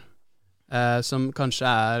svar som kanskje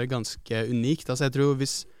er ganske unikt. Altså jeg tror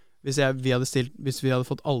hvis vi hadde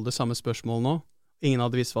fått alle det samme spørsmål nå, ingen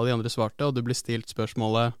hadde visst hva de andre svarte, og det ble stilt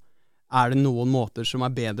spørsmålet, er det noen måter som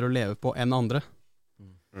er bedre å leve på enn andre?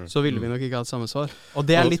 Så ville vi nok ikke ha samme svar. Og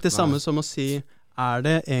det er litt det samme som å si, er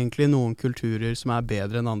det egentlig noen kulturer som er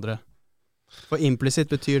bedre enn andre? For implisitt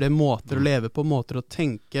betyr det måter å leve på, måter å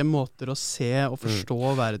tenke, måter å se og forstå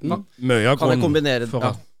verden. Mye av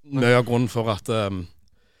grunnen for at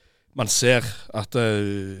man ser at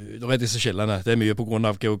det er disse skillene, det er mye på grunn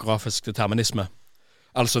av geografisk determinisme.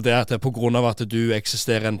 Altså det at det er på grunn av at du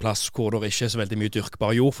eksisterer en plass hvor det ikke er så veldig mye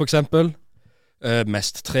dyrkbar jord, for eksempel.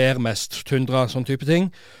 Mest trær, mest tundra, sånn type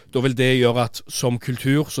ting. Da vil det gjøre at som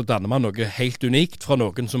kultur så danner man noe helt unikt fra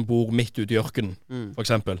noen som bor midt ute i ørkenen, for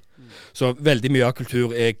eksempel. Så veldig mye av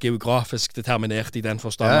kultur geografisk determinert I den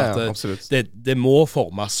forstand absolutt. at det må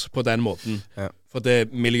formes på den måten. Ja. For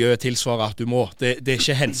det miljøet tilsvarer at du må. Det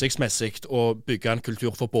ikke hensiktsmessig å bygge en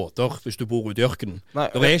kultur for båter hvis du bor ute I ørkenen.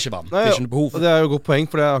 Det ikke vann. Det ikke noe behov. Og det jo et godt poeng,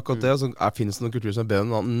 for det akkurat det. Altså, finnes det noen kultur som bedre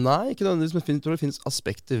enn noen annen? Nei, ikke nødvendigvis, men jeg tror det finnes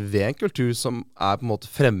aspekter ved en kultur som på en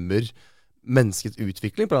måte fremmer menneskets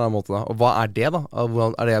utvikling på en eller annen måte da. Og hva det da?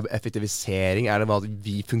 Hvordan, det effektivisering? Det hva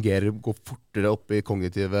vi fungerer, går fortere opp I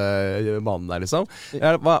kognitive banen der liksom?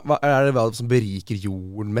 Hva det som beriker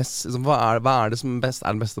jorden mest? Liksom, hva det som best,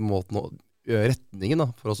 den beste måten å retningen da,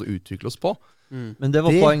 for oss å utvikle oss på? Men det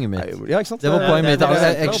var poenget mitt. Ja, ikke sant? Det var poenget mitt.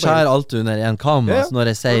 Jeg skjærer alt under en kam. Altså, når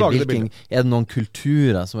jeg sier det noen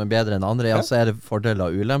kulturer som bedre enn andre, så det fordeler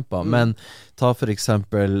og ulemper. Men ta for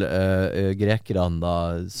eksempel grekerne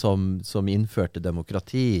da, som innførte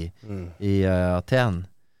demokrati I Aten.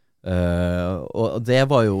 Og det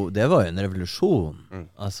var jo en revolusjon.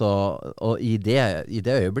 Altså, og I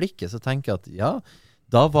det øyeblikket så tenker jeg at ja,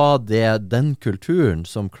 da var det den kulturen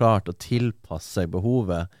som klarte å tilpasse seg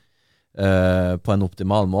behovet på en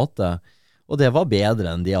optimal måte, og det var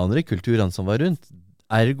bedre enn de andre kulturene som var rundt.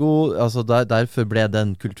 Ergo, altså derfor ble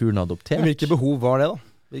den kulturen adoptert. Men hvilke behov var det da?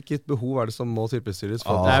 Hvilket behov det som må tilfredsstilles?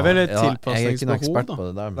 Det vel et tilpasningsbehov jeg ikke noen ekspert på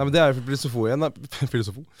det der. Nei, men det jo filosofi igjen.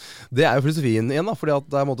 Det jo filosofien igjen da, fordi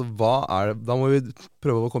at det en måte, da må vi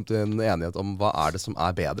prøve å komme til en enighet om hva det som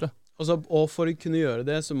bedre. Og for å kunne gjøre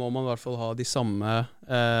det, så må man I hvert fall ha de samme,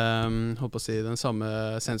 den samme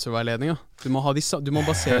sensorveiledningen. Du må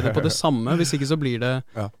basere det på det samme, hvis ikke så blir det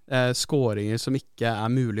skåringer som ikke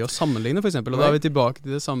mulig å sammenligne, for eksempel. Og da vi tilbake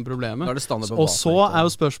til det samme problemet. Og så jo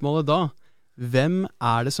spørsmålet da, hvem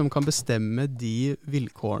det som kan bestemme de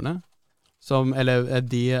vilkårene, eller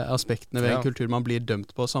de aspektene ved en kultur man blir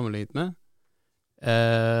dømt på og sammenlignet med?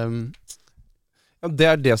 Ja, det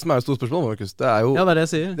det som det store spørsmålet, Markus. Det jo Ja, det jeg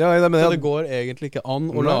sier. Ja, så det går egentlig ikke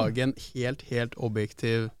an å lage en helt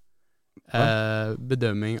objektiv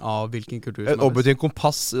bedømming av hvilken kultur som et objektiv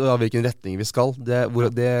kompass av hvilken retning vi skal. Det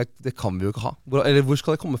kan vi jo ikke ha. Eller hvor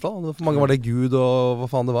skal det komme fra? For mange var det Gud og hva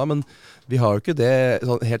faen det var, men vi har jo ikke det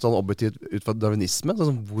helt sånn objektivt ut fra darwinisme.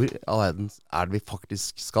 Sånn, hvor det vi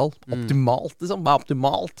faktisk skal? Optimalt, liksom. Hva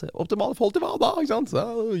optimalt? Optimalt forhold til hva da? Ikke sant?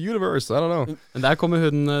 Universe, I don't know. Men der kommer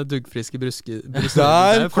hun duggfriske brusker.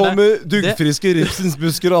 Der kommer duggfriske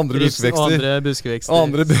ripsensbusker og andre buskvekster. Og andre buskvekster.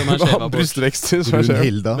 Andre brystvekster.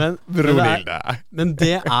 Brunhilda. Men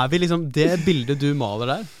det vi liksom, det bildet du maler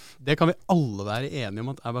der, det kan vi alle være enige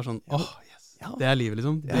om at bare sånn, det livet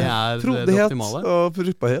liksom, det det optimale. Og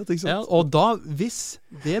fruktbarhet, ikke sant? Ja, og da, hvis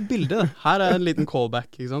det bildet, her en liten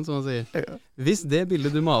callback, ikke sant, som man sier. Hvis det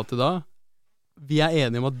bildet du malte da, vi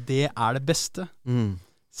enige om at det det beste,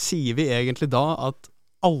 sier vi egentlig da at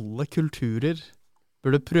alle kulturer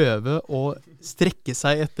burde prøve å strekke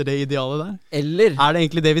seg etter det idealet der? Eller det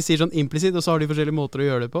egentlig det vi sier sånn implisitt, og så har de forskjellige måter å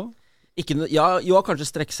gjøre det på? Kanskje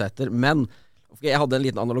strekke seg etter, men jeg hadde en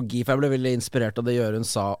liten analogi, for jeg ble veldig inspirert av det Jørund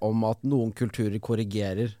sa om at noen kulturer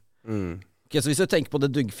korrigerer. Så hvis du tenker på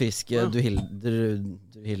det duggfriske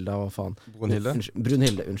Brunhilda, hva faen?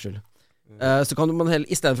 Brunhilde, unnskyld. Så kan man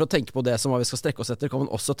I stedet for å tenke på det som vi skal strekke oss etter, kan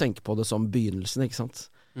man også tenke på det som begynnelsen, ikke sant?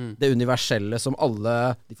 Det universelle som alle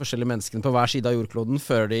de forskjellige menneskene på hver side av jordkloden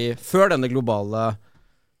før denne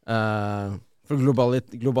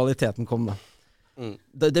globaliteten kom da.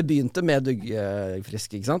 Det begynte med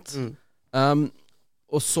duggfriske, ikke sant?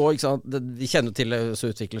 Og så, ikke sant, vi kjenner til det,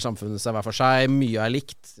 så utvikler samfunnet seg hver for seg, mye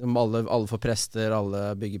likt, alle får prester,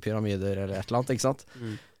 alle bygger pyramider eller et eller annet, ikke sant?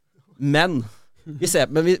 Men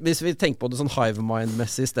hvis vi tenker på det sånn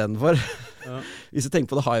hive-mind-messig I stedet for, hvis vi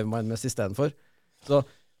tenker på det hive-mind-messig I stedet for, så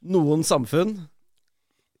noen samfunn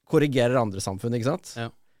korrigerer andre samfunn, ikke sant? Ja.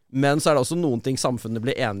 Men så det også noen ting samfunnet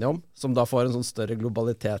blir enige om, som da får en sånn større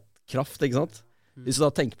globalitetskraft, ikke sant? Hvis du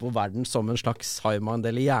da tenker på verden som en slags hive-mind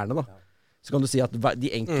eller hjerne da, så kan du si at de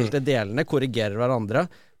enkelte delene korrigerer hverandre,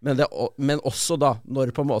 men også da,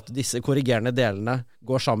 når på en måte disse korrigerende delene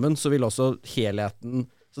går sammen, så vil også helheten,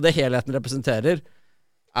 så det helheten representerer,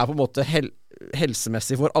 på en måte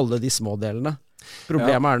helsemessig for alle de små delene.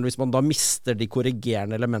 Problemet hvis man da mister de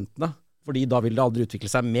korrigerende elementene, fordi da vil det aldri utvikle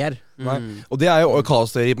seg mer. Nei. Og det jo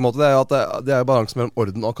kaosteori på en måte. Det jo balansen mellom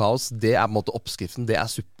orden og kaos. Det på en måte oppskriften. Det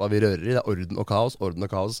suppa vi rører I. Det orden og kaos, orden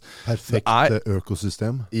og kaos. Perfekte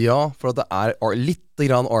økosystem. Ja, for at det litt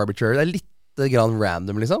grann arbitrary. Det litt grann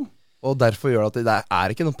random, liksom. Og derfor gjør det at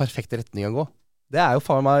det ikke noen perfekt retning å gå. Det jo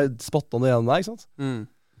faen meg spot on igjen der, ikke sant?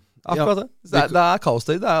 Akkurat det. Det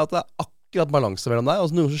kaosteori. Det at det akkurat balanse mellom deg.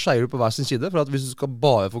 Altså noen som skeier på hver sin side, for at hvis du skal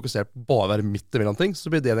bare fokusere på bare være midt mellom ting, så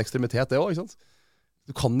blir det en ekstremitet det også, ikke sant?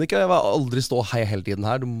 Du kan ikke aldri stå hei hele tiden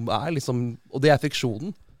her. Du liksom, og det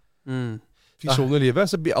friksjonen. Fiksjon I livet,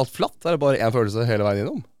 så blir alt flatt. Det bare en følelse hele veien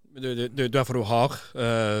innom. Derfor du har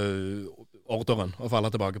orderen å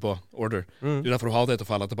falle tilbake på. Order. Det derfor du har det til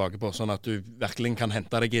å falle tilbake på, sånn at du virkelig kan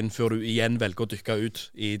hente deg inn før du igjen velger å dykke ut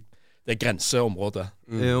I det grenseområdet.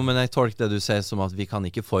 Jo, men jeg tolker det du sier som at vi kan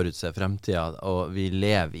ikke forutse fremtiden, og vi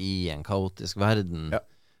lever I en kaotisk verden.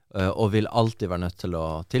 Og vil alltid være nødt til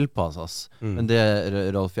å tilpasse oss. Men det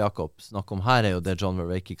Rolf Jakob snakker om her jo det John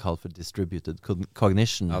Vervaeke kaller for distributed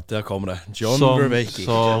cognition. Ja, der kommer det. John Vervaeke.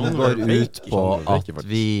 Som går ut på at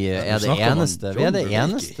vi det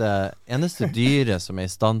eneste dyret som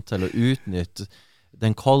I stand til å utnytte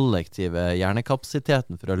den kollektive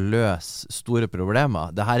hjernekapasiteten for å løse store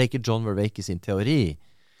problemer. Det her ikke John Vervaeke sin teori.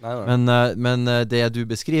 Nei. Men det du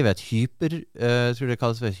beskriver jeg tror det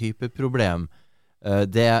kalles for et hyperproblem.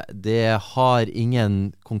 Det har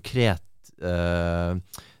ingen konkret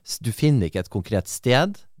du finner ikke et konkret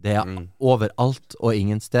sted. Det overalt og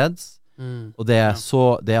ingen steds. Og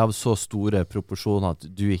det av så store proporsjoner at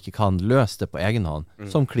du ikke kan løse det på egen hånd,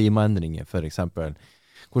 som klimaendringer for eksempel.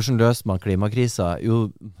 Hvordan løser man klimakrisa?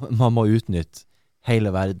 Jo, man må utnytte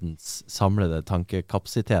hele verdens samlede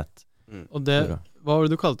tankekapasitet. Og det hva var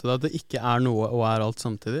det du kalte det? At det ikke noe og alt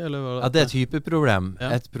samtidig? Eller hva? Ja, det et hyperproblem.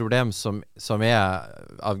 Et problem som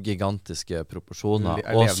av gigantiske proporsjoner,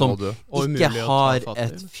 og som ikke har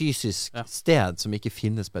et fysisk sted, som ikke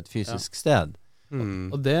finnes på et fysisk sted.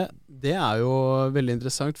 Og det jo veldig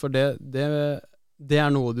interessant, for det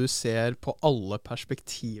noe du ser på alle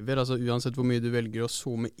perspektiver, altså uansett hvor mye du velger å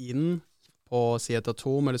zoome inn på si et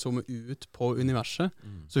atom, eller zoome ut på universet,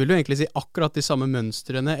 så vil du egentlig si akkurat de samme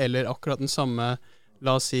mønstrene, eller akkurat den samme,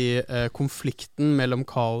 la oss si, konflikten mellom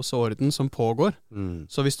kaos og orden som pågår.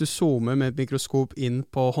 Så hvis du zoomer med et mikroskop inn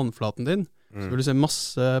på håndflaten din, så vil du se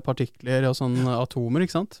masse partikler og sånne atomer,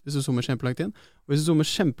 ikke sant? Hvis du zoomer kjempelangt inn. Og hvis du zoomer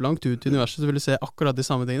kjempelangt ut I universet, så vil du se akkurat de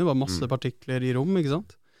samme tingene, bare masse partikler I rom, ikke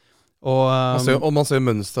sant? Og man ser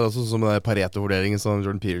mønster altså, som den Pareto-vurderingen som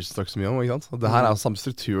Jordan Peterson snakker så mye om, ikke sant? Og det her jo samme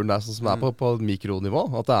strukturen der sånn som på mikronivå,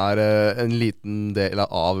 at det en liten del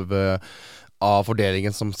av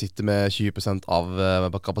fordelingen som sitter med 20% av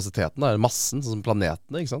kapasiteten, det massen, sånn som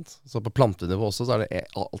planetene, ikke sant? Så på plantenivå også, så det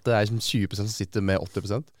alltid 20% som sitter med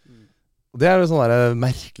 80%. Og det en sånn der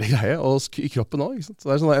merkelig greie, og I kroppen også, ikke sant? Så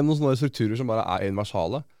det noen sånne strukturer som bare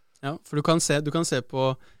universale. Ja, for du kan se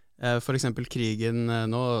på for eksempel krigen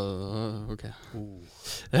nå ok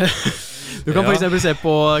du kan for eksempel se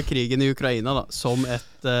på krigen I Ukraina da, som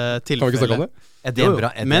et tilfelle. Kan vi ikke snakke om det?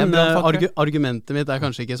 Men argumentet mitt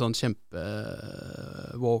kanskje ikke sånn kjempe-woke.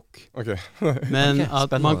 Men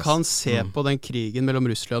at man kan se på den krigen mellom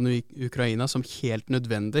Russland og Ukraina som helt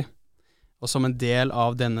nødvendig. Og som en del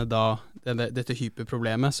av dette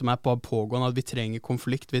hyperproblemet som pågående, at vi trenger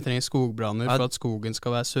konflikt, vi trenger skogbranner for at skogen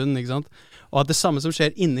skal være sunn, ikke sant? Og at det samme som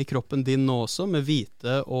skjer inni kroppen din nå også, med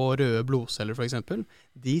hvite og røde blodceller for eksempel,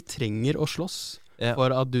 de trenger å slåss for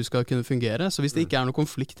at du skal kunne fungere. Så hvis det ikke noe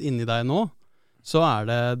konflikt inni deg nå, så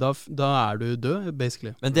da du død,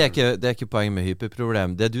 basically. Men det ikke poenget med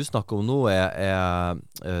hyperproblem. Det du snakker om nå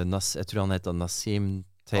jeg tror han heter Nassim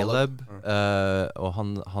Taleb, og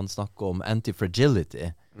han snakker om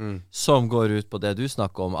anti-fragility, som går ut på det du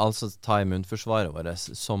snakker om, altså ta immunforsvaret vårt,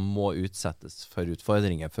 som må utsettes for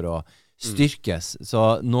utfordringer for å styrkes.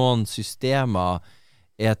 Så noen systemer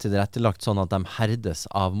tilrettelagt sånn at de herdes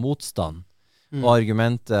av motstand. Og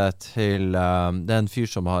argumentet til det en fyr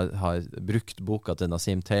som har brukt boka til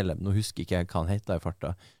Nassim Taleb, nå husker ikke jeg hva han heter I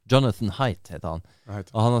farta, Jonathan Haidt heter han,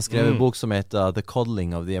 og han har skrevet en bok som heter The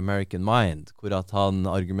Coddling of the American Mind, hvor at han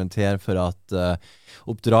argumenterer for at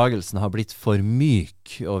oppdragelsen har blitt for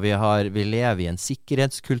myk, og vi lever I en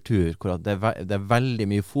sikkerhetskultur hvor at det veldig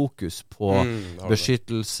mye fokus på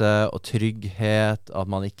beskyttelse og trygghet, at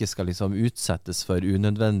man ikke skal liksom utsettes for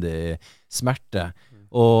unødvendig smerte.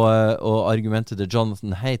 Og argumentet til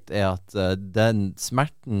Jonathan Haidt at den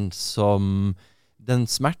smerten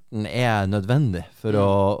nødvendig for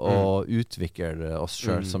å utvikle oss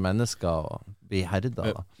selv som mennesker og bli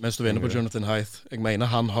herda. Mens du inne på Jonathan Haidt, jeg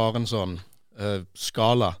mener han har en sånn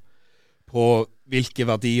skala på hvilke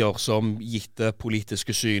verdier som gitte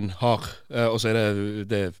politiske syn har, og så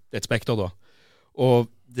det et spekter da.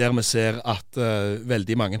 Og der vi ser at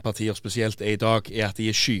veldig mange partier spesielt I dag at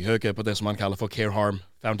de skyhøye på det som man kaller for Care Harm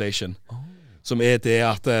Foundation. Som det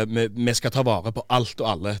at vi skal ta vare på alt og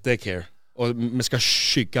alle, det care. Og vi skal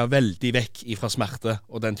skygge veldig vekk fra smerte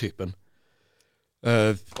og den typen.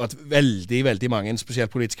 At veldig, veldig mange,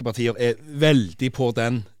 spesielt politiske partier, veldig på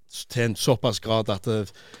den til en såpass grad at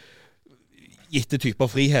gitte typer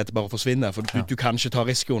frihet bare forsvinner, for du kan ikke ta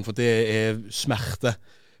risikoen, for det smerte.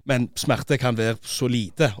 Men smerte kan være så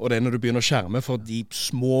lite, og det når du begynner å skjerme for de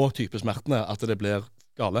små typer smertene at det blir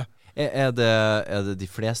gale. Er det de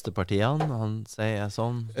fleste partiene han sier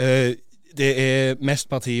sånn? Det mest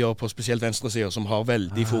partier på spesielt venstresiden som har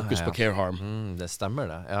veldig fokus på care harm. Det stemmer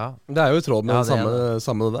det, ja. Det jo I tråd med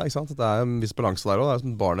samme det der, ikke sant? Det en viss balanse der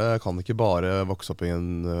også. Barnet kan ikke bare vokse opp I en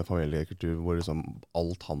familiekultur hvor liksom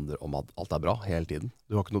alt handler om at alt bra hele tiden.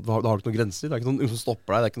 Du har ikke noen grenser, det ikke noen som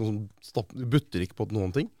stopper deg, det ikke noen som stopper, du butter ikke på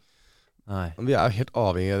noen ting. Nei. Men vi jo helt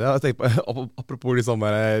avhengige av det. Jeg tenker på, apropos liksom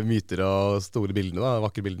myter og store bildene, da,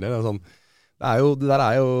 vakre bildene, det sånn, det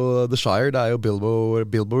der jo The Shire, det jo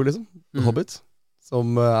Bilbo liksom, The Hobbit,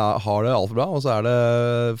 som har det alt for bra, og så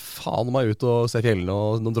det faen meg ut og se fjellene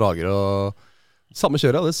og noen drager og samme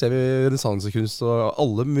kjøret, det ser vi I renessansekunst og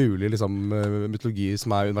alle mulige liksom, mytologier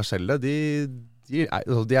som universelle, de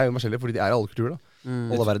universelle fordi de I alle kulturer da.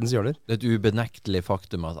 Alle verdens hjørner. Det et ubenektelig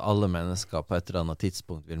faktum at alle mennesker på et eller annet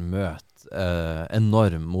tidspunkt vil møte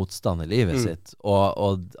enorm motstand I livet sitt,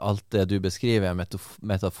 og alt det du beskriver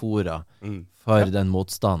metaforer for den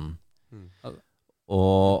motstanden.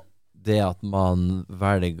 Og det at man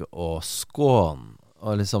velger å skåne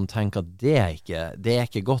og liksom tenke at det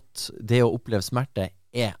ikke godt. Det å oppleve smerte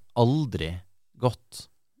aldri godt.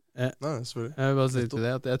 Nei, selvfølgelig. Jeg vil bare si til det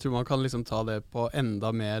at jeg tror man kan liksom ta det på enda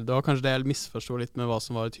mer. Det var kanskje det jeg misforstod litt med hva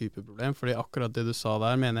som var et hyperproblem, fordi akkurat det du sa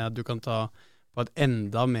der mener jeg at du kan ta på et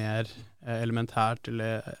enda mer elementært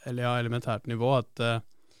elementært nivå at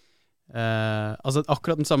altså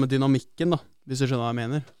akkurat den samme dynamikken da, hvis du skjønner hva jeg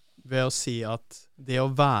mener, ved å si at det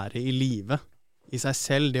å være I live I seg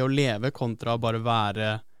selv, det å leve kontra bare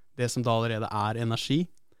være det som da allerede energi,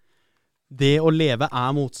 det å leve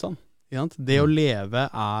motstand. Det å leve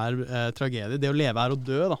tragedie, det å leve å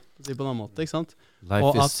dø da, på en annen måte, ikke sant?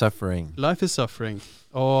 Life is suffering. Life is suffering.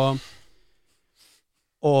 Og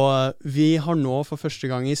vi har nå for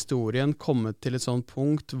første gang I historien kommet til et sånt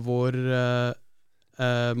punkt hvor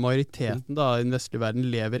majoriteten da, I den vestlige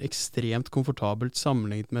verden lever ekstremt komfortabelt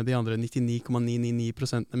sammenlignet med de andre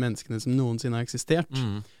 99,999% menneskene som noensinne har eksistert.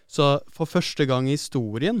 Så for første gang I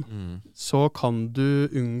historien så kan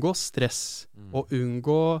du unngå stress og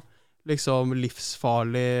unngå liksom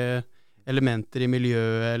livsfarlige elementer I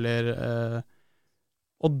miljøet eller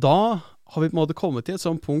og da har vi på en måte kommet til et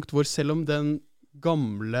sånt punkt hvor selv om den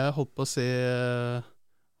gamle holdt på å si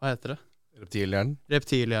hva heter det?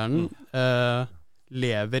 Reptilhjernen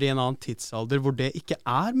lever I en annen tidsalder hvor det ikke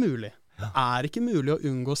mulig. Det ikke mulig å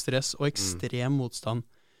unngå stress og ekstrem motstand.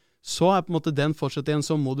 Så på en måte den fortsatt I en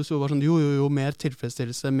sånn modus hvor det var sånn, jo, mer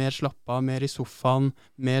tilfredsstillelse, mer slappe av, mer I sofaen,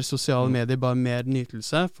 mer sosiale medier, bare mer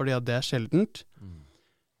nytelse, fordi at det sjeldent.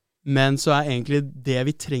 Men så egentlig det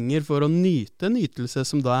vi trenger for å nyte nytelse,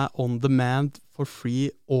 som da on demand for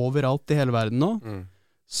free overalt I hele verden nå,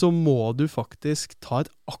 så må du faktisk ta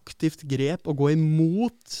et aktivt grep og gå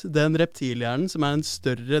imot den reptilhjernen, som en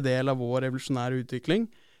større del av vår revolusjonære utvikling,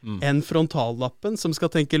 enn frontallappen som skal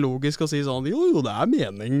tenke logisk og si sånn, jo, det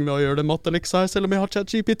mening med å gjøre det matteleksa selv om jeg har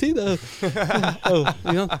ChatGPT. Hva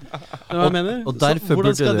jeg mener? Og derfor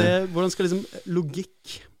hvordan skal liksom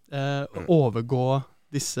logikk overgå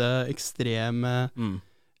disse ekstreme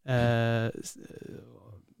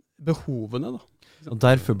behovene da? Og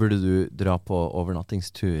derfor burde du dra på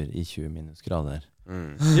overnattingstur I 20 minusgrader.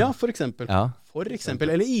 Ja, for eksempel.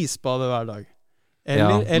 Eller isbade hver dag.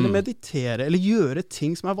 Eller meditere, eller gjøre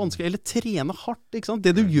ting som vanskelig, eller trene hardt, ikke sant?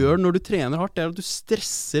 Det du gjør når du trener hardt, at du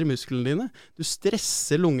stresser musklene dine, du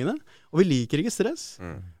stresser lungene, og vi liker ikke stress.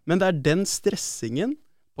 Men det den stressingen,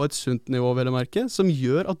 på et sunt nivå, vel å merke, som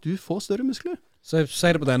gjør at du får større muskler. Så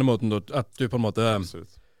si det på denne måten, at du på en måte...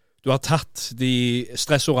 Du har tatt de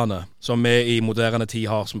stressordene som vi I moderne tid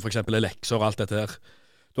har, som for eksempel lekser og alt dette her.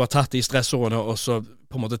 Du har tatt de stressordene og så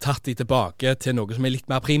på en måte tatt de tilbake til noe som litt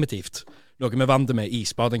mer primitivt. Noe vi vant med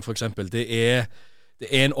isbading for eksempel. Det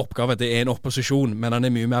en oppgave, det en opposisjon, men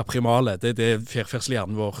den mye mer primale. Det det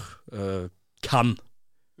firfjerdshjernen vår kan.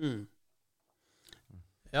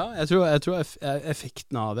 Ja, jeg tror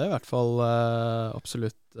effekten av det I hvert fall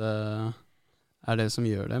absolutt det som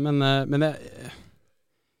gjør det. Men jeg...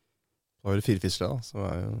 Det var jo firfisle da, som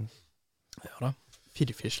jo... Ja da.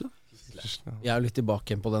 Firfisle? Jeg litt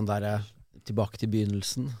tilbake på den der, tilbake til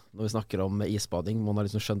begynnelsen, når vi snakker om isbading. Man har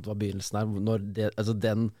liksom skjønt hva begynnelsen når altså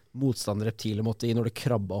den motstanden reptilet måtte I når det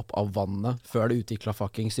krabba opp av vannet, før det utviklet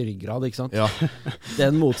fuckings ryggrad, ikke sant? Ja.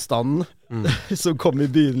 Den motstanden som kom I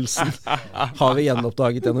begynnelsen, har vi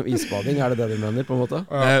gjenoppdaget gjennom isbading, det det du mener, på en måte?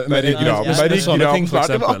 Sånne ting, for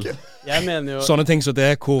eksempel. Jeg mener jo... Sånne ting som det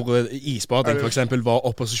hvor isbading for eksempel var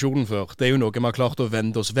opposisjonen før, det jo noe vi har klart å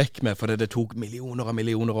vende oss vekk med, fordi det tok millioner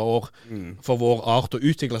av år for vår art å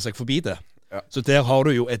utvikle seg forbi det. Så der har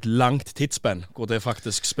du jo et langt tidsspenn hvor det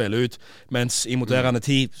faktisk spiller ut, mens i moderne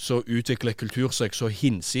tid så utvikler kultur seg så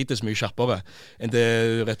hinsides mye kjappere enn det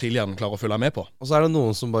reptilhjernen klarer å følge med på. Og så er det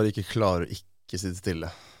noen som bare ikke klarer å ikke sitte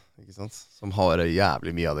stille, ikke sant? Som har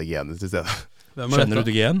jævlig mye av det genet til stede. Kjenner du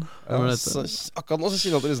det igjen? Så, akkurat nå så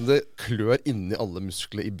kjenner jeg at det, liksom, det klør inni alle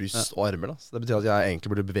muskler i bryst og armer da. Så det betyr at jeg egentlig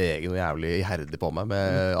burde bevege noe jævlig iherdig på meg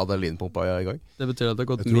med adrenalinpumpa i gang. Det betyr at det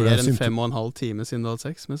har gått mer enn 5,5 timer siden du hadde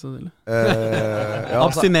sex, mest sannsynlig. Ja,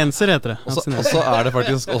 Abstinenser heter det. Og så er det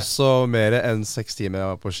faktisk også mer enn 6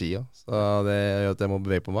 timer på ski, ja. Så det gjør at jeg må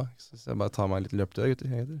bevege på meg. Så jeg bare tar meg en liten løptur, gutter.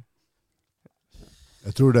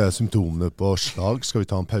 Jeg tror det er symptomene på slag. Skal vi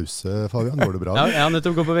ta en pause, Fabian? Går det bra? Ja, jeg har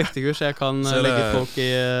nettopp gått på vektekurs. Jeg kan legge folk i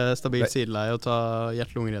stabilt sideleie og ta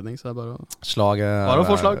hjerte-lungeredning. Så det er bare å... Slag å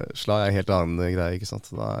få slag. Slag er en helt annen greie, ikke sant?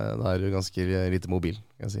 Da er du ganske lite mobil,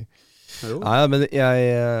 kan jeg si. Nei, men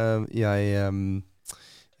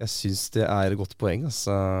jeg synes det er et godt poeng,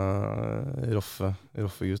 altså. Roffe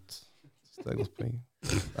gutt. Det er et godt poeng.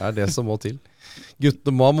 Det er det som må til.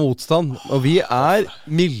 Guttene må ha motstand, og vi er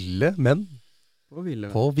milde menn.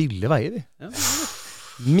 På ville veier. Ja.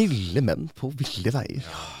 Milde menn på ville veier.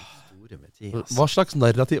 Hva slags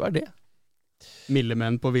narrativ er det? Milde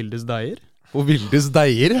menn på vildes deier? På vildes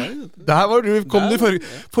deier? Der var du, kom du i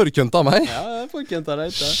forkjønt av meg. Ja, jeg forkjønt av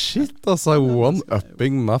deg. Shit, altså, one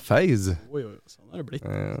upping my face. Sånn er det blitt.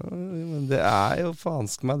 Men det er jo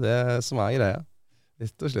faensk meg det som er greia.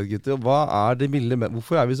 Rett og slett, gutter. Hva er det milde menn?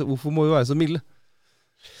 Hvorfor må vi være så milde?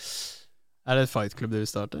 Er det et fight-klubb du vil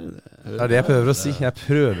starte? Det er det jeg prøver å si. Jeg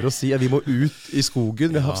prøver å si at vi må ut i skogen.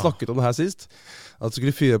 Vi har snakket om det her sist. At du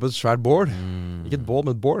skulle fyre på et svært bål. Ikke et bål,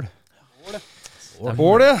 men et bål.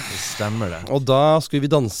 Bål, det stemmer det. Og da skulle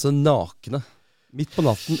vi danse nakne. Midt på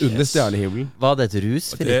natten under stjernehimmelen. Var det et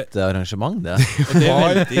rusfritt arrangement, det?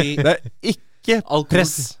 Det er ikke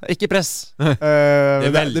press. Ikke press.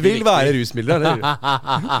 Det vil være rusmidler. Det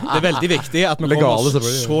er veldig viktig at vi kommer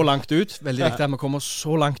så langt ut. Veldig viktig at vi kommer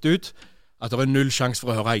så langt ut at det er null sjanse for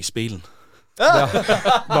å høre isbilen.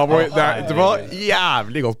 Det var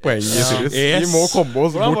jævlig godt poeng. Vi må komme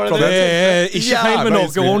oss bort fra det. Ikke feil med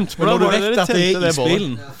Norge rundt, men når du vet at det er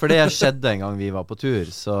isbilen. For det skjedde en gang vi var på tur,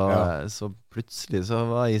 så plutselig så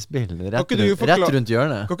var isbilen rett rundt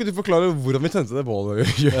hjørnet. Kan ikke du forklare hvordan vi tente det bålet?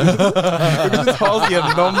 Kan ikke du ta oss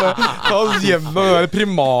gjennom den der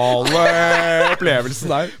primale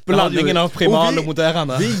opplevelsen der? Blandingen av primal og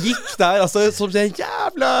moderne. Vi gikk der, altså, som den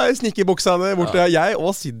jævla snikkerbuksene borte. Jeg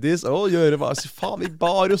og Siddis og Gjøre var så faen, vi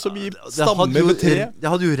bar jo så mye stammer med tre.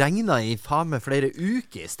 Det hadde jo regnet i faen med flere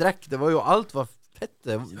uker i strekk. Det var jo alt var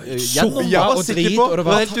fette og drit, og det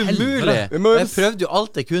var helt umulig. Jeg prøvde jo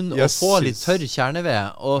alt jeg kunne å få litt tørr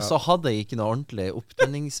kjerneved, og så hadde jeg ikke noe ordentlig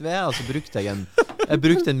opptenningsved, og så brukte jeg en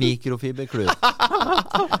mikrofiberklut.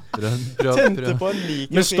 Tente på en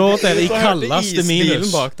mikrofiberklut. Vi står der i kaldeste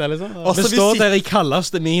minus. Liksom. Vi står der i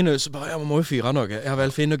kaldeste minus. Bare, vi må jo fyre noe. Ja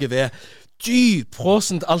vel, finn noe ved.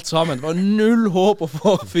 10% alt sammen. Det var null håp å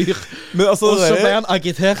få fyr. Og så ble han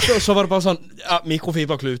agitert, og så var det bare sånn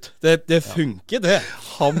mikrofiberklut. Det funker, det.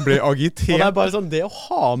 Han ble agitert. Og det er bare sånn, det å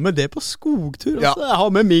ha med det på skogtur også. Jeg har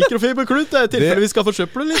med mikrofiberklut, det er tilfelle vi skal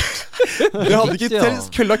forsøple litt. Det hadde ikke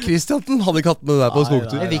Kølla Kristiansen hadde ikke hatt med det der på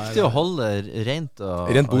skogtur. Det er viktig å holde rent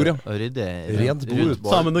bord, ja. Og rydde rent bord.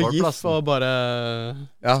 Ta med noe gif og bare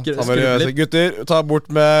skruble litt. Gutter, ta bort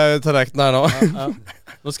med tallerkenen her nå.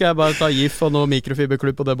 Nå skal jeg bare ta gif og noe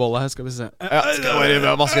mikrofiberklubb på det bollet her, skal vi se.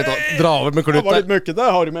 Dra over med klutt der. Det var litt møkkete,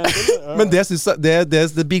 har du med en til? Men det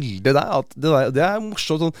bildet der, det er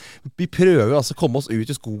morsomt sånn, vi prøver altså å komme oss ut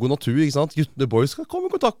i skog og natur, ikke sant? Guttene boys skal komme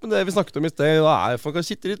i kontakt med det vi snakket om i sted. Folk kan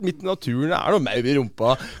sitte litt midt i naturen, det er noe maur i rumpa.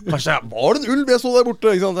 Kanskje var det en ulv jeg så der borte,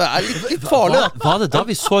 ikke sant? Det er litt farlig. Var det da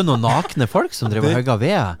vi så noen nakne folk som drev og høgga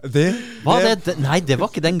ved? Nei, det var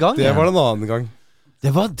ikke den gangen. Det var en annen gang. Det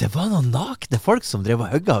var noen nakne folk som drev og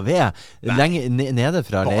høgga ved nede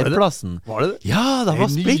fra leirplassen. Var det det? Ja, det var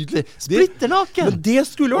splitter naken. Men det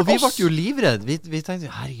skulle vært oss. Og vi ble jo livredd. Vi tenkte,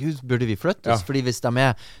 herregud, burde vi flytte oss? Fordi hvis de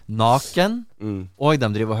er naken, og de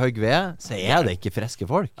driver og høgger ved, så er det ikke friske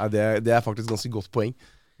folk. Nei, det er faktisk ganske godt poeng.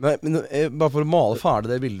 Nei, men bare for å male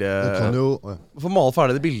ferdig det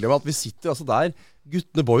bildet med at vi sitter altså der,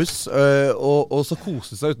 guttene boys, og så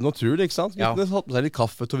koste seg uten naturen, ikke sant? Guttene hadde med seg litt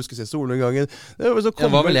kaffe til vi skulle se solnedgangen. Det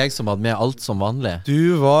var vel jeg som hadde med alt som vanlig.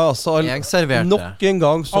 Du var altså jeg serverte. Nok en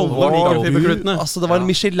gang så var du altså, det var en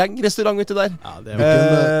Michelin-restaurant ute der.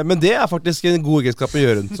 Men det er faktisk en god egenskap med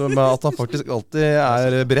Jørund, som at han faktisk alltid er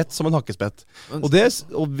beredt som en hakkespett. Og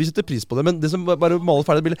vi setter pris på det. Men det som bare maler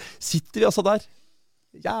ferdig bildet, sitter vi altså der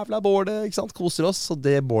jævla bålet, ikke sant, koser oss. Og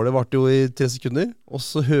det bålet varte jo i 3 sekunder. Og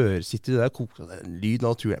så sitter vi der og koker, det en lyd av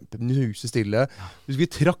naturen, huset stille. Vi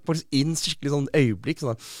trakk faktisk inn skikkelig sånn øyeblikk,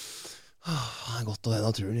 sånn, det er godt å være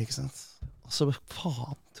naturen, ikke sant? Og så,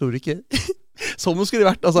 faen, tror du ikke? Som det skulle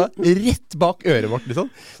vært, altså, rett bak øret vårt, liksom.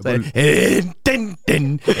 Så det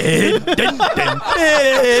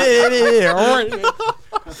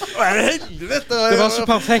Det var så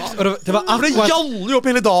perfekt, og det var akkurat... Det gjallet jo opp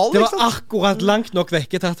hele dalen, det var akkurat langt nok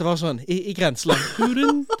vekke til at det var sånn, i grenseland.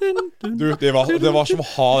 Du, det var som å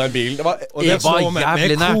ha den bilen. Det var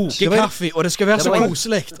jævlig nært. Kokekaffe, og det skal være så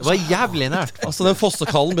koselig. Det var jævlig nært. Altså, den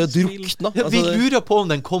fossekallen ble drukna. Ja, vi lurer på om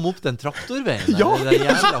den kom opp den traktorveien. Ja, det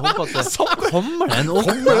jævla håpete. Kommer den opp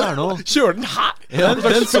der nå? Kjører den her? Ja,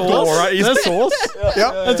 den så oss.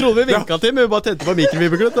 Jeg trodde vi vinket til, men vi bare tente på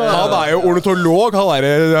mikrofiberklutt. Han er jo ornitolog, han er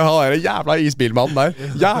jævla isbilmannen der.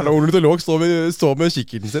 Jævla ornitolog står med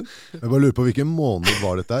kikkerten sin. Jeg bare lurer på hvilken måned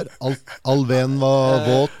var dette her. All veden var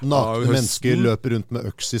våt, nakne mennesker løper rundt med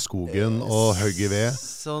øks i skogen og hugger ved.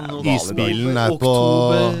 Isbilen er på...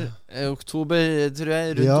 Oktober, tror jeg.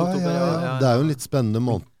 Rundt oktober. Ja. Det er jo en litt spennende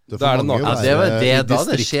måned. Det var da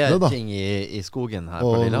det skjer ting i skogen her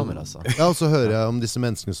på Lillehammer, altså. Ja, og så hører jeg om disse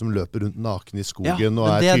menneskene som løper rundt naken i skogen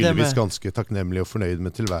og er tydeligvis ganske takknemlige og fornøyd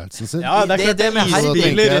med tilværelsen sin. Ja, det er det med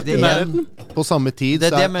herbiler. På samme tid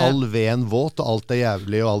så er all veden våt, og alt er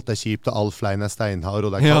jævlig, og alt er kjipt, og all flein er steinhard,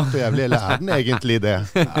 og det er kaldt og jævlig, eller er den egentlig det?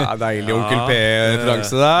 Ja, deilig onkel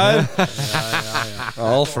P-referanse der.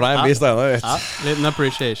 All flein blir steinhard, vet. Ja, liten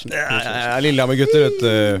appreciation. Lillehammer gutter, vet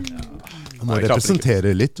du. Han må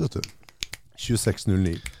representere litt, vet du.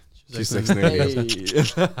 2609.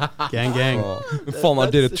 2609. Gang. Hva faen er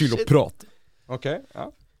dere til å prate? Ok, ja.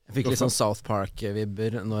 Jeg fikk litt sånn South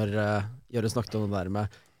Park-vibber når Jørgen snakket om det der med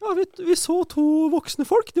vi så 2 voksne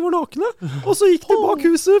folk, de var nakne, og så gikk de bak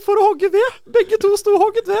huset for å hogge ved. Begge 2 sto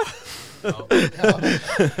hogget ved.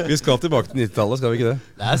 Vi skal tilbake til 90-tallet, skal vi ikke det?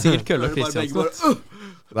 Det er sikkert Kølle Kristiansen.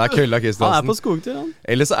 Det er Kølla Kristiansen. Han er på skogtur, han.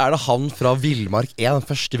 Eller så er det han fra Villmark 1, den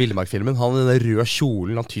første Villmark-filmen. Han i den røde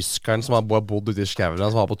kjolen, han tyskeren som har bodd ute i skauen,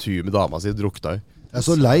 som var på tur med dama si, drukta. Jeg er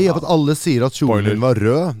så lei av at alle sier at kjolen var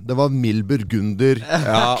rød. Det var mild burgunder,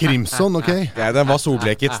 crimson, ok? Ja, den var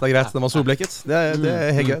solbleket, det er greit. Den var solbleket. Det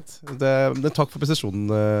er helt greit. Det takk for presisjonen,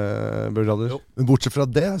 Bjørn Radler. Men bortsett fra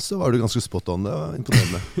det, så var du ganske spot on. Det var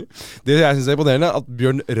imponerende. Det jeg synes er imponerende, at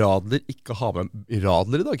Bjørn Radler ikke har med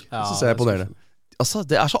Radler i dag. Det synes jeg er imponerende. Altså,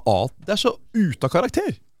 det er så ut av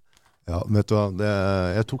karakter. Ja, vet du hva,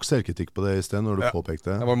 jeg tok selvkritikk på det i sted når du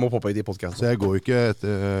påpekte. Jeg må påpeke det i podcasten. Så jeg går jo ikke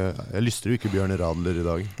jeg lystrer jo ikke Bjørn Radler i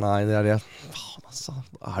dag. Nei, det er det. Faen, altså.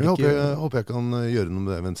 Jeg håper jeg kan gjøre noe med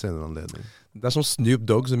det ved en senere anledning. Det er som Snoop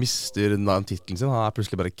Dogg som mister titlen sin. Han er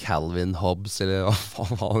plutselig bare Calvin Hobbs, eller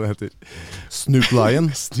hva han heter. Snoop Lion.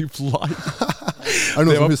 Snoop Lion. Er det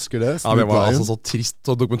noen som husker det? Ja, det var altså så trist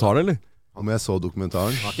og dokumentaren, eller? Om jeg så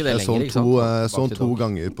dokumentaren. Jeg så den 2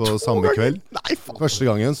 ganger på samme kveld. Første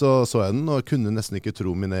gangen så jeg den, og jeg kunne nesten ikke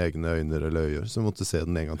tro mine egne øyne eller øyer. Så jeg måtte se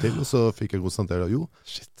den en gang til, og så fikk jeg konstatert at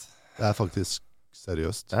det er faktisk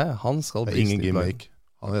seriøst. Ja, han skal det er ingen gimmick.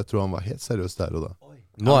 Jeg tror han var helt seriøs der og da.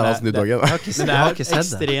 Nå er han snudd dagen. Men det er jo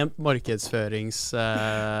ekstremt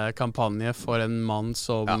markedsføringskampanje for en mann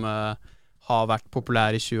som har vært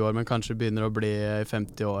populær i 20 år, men kanskje begynner å bli i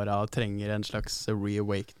 50-åra og trenger en slags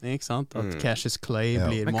reawakening, ikke sant? At Cassius Clay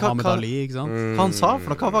blir Muhammad Ali, ikke sant? Hva han sa for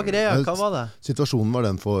noe? Hva var greia? Hva var det? Situasjonen var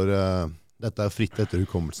den for dette er fritt etter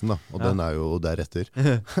hukommelsen da, og den er jo deretter.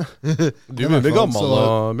 Du er veldig gammel,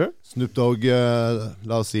 Bjørn. Snoop Dogg,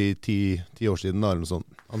 la oss si 10 år siden da, eller noe sånt.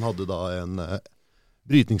 Han hadde da en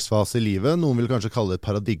brytningsfase i livet, noen vil kanskje kalle det et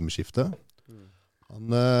paradigmeskifte. Han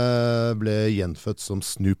ble gjenfødt som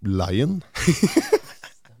Snoop Lion.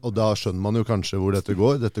 Og da skjønner man jo kanskje hvor dette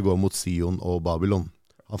går. Dette går mot Sion og Babylon.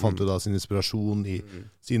 Han fant jo da sin inspirasjon i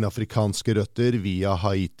sine afrikanske røtter via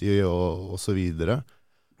Haiti og så videre.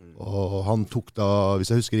 Og han tok da, hvis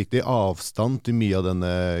jeg husker riktig, avstand til mye av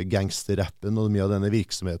denne gangsterrappen og mye av denne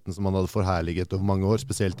virksomheten som han hadde forherliget over mange år.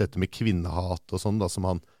 Spesielt dette med kvinnehat og sånn da, som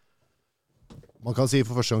man kan si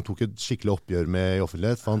for første gang tok et skikkelig oppgjør med i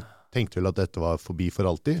offentlighet, for han tenkte vel at dette var forbi for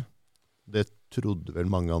alltid. Det trodde vel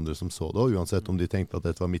mange andre som så det, uansett om de tenkte at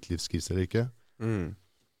dette var mitt livskrise eller ikke.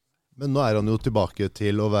 Men nå er han jo tilbake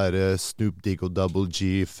til å være Snoop Digg og Double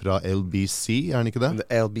G fra LBC, er han ikke det?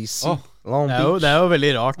 LBC. Det er jo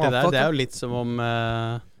veldig rart det der. Det er jo litt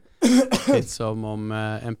som om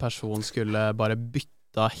en person skulle bare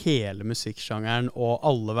bytta hele musikksjangeren og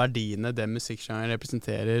alle verdiene den musikksjangeren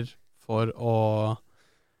representerer for å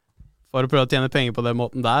prøve å tjene penger på den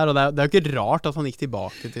måten der. Og det er jo ikke rart at han gikk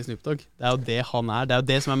tilbake til Snoop Dogg. Det er jo det han er. Det er jo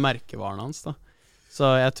det som er merkevaren hans da. Så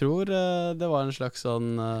jeg tror det var en slags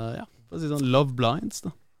sånn, for å si sånn, love blinds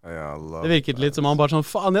da. Det virket litt som han bare sånn,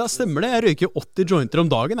 faen, ja, stemmer det, jeg røyker 80 jointer om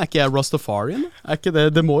dagen, ikke jeg Rastafarian? Ikke det,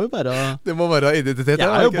 det må jo være... Det må være identitet.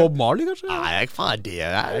 Jeg jo Bob Marley, kanskje? Nei, faen, det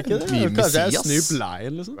ikke det. Mye kanskje jeg Snoop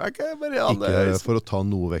Lion, liksom. Ikke for å ta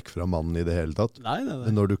noe vekk fra mannen i det hele tatt. Nei.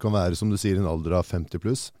 Men når du kan være, som du sier, i en alder av 50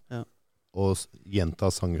 pluss, og gjenta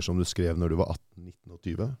sanger som du skrev når du var 18, 19 og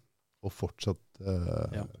 20, og fortsatt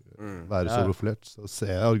være så profilert, så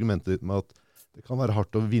ser jeg argumentet ditt med at det kan være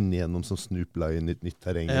hardt å vinne gjennom som Snoop Lion i et nytt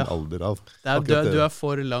terreng i en alder av. Du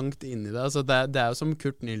for langt inn i det. Altså, det jo som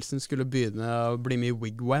Kurt Nielsen skulle begynne å bli med i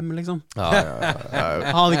Wigwam, liksom. Han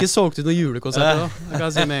hadde ikke solgt ut noen julekonsert da. Det kan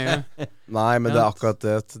jeg si med en gang. Nei, men det akkurat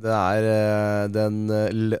det. Det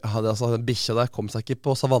den bikkja der kom seg ikke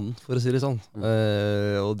på savannen, for å si det sånn.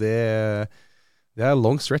 Og det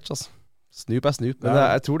long stretch, altså. Snoop Snoop, men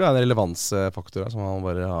jeg tror det en relevansfaktor som han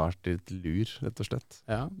bare har vært litt lur, rett og slett.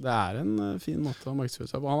 Ja, det en fin måte å markedsføre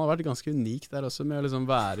seg på. Han har vært ganske unik der også, med å liksom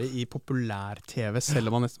være i populær-TV, selv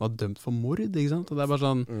om han nesten var dømt for mord, ikke sant? Og det bare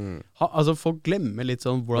sånn, altså folk glemmer litt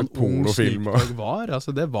sånn hvordan ung Snoop Dogg var.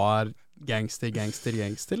 Altså det var gangster,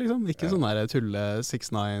 liksom. Ikke sånn der tulle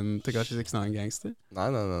 6ix9ine til kanskje 6ix9ine gangster. Nei.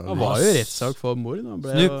 Han var jo rettssak for mord.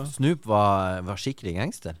 Snoop var skikkelig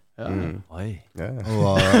gangster. Oi.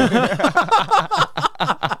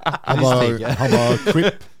 Han var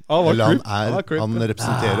Crip. Han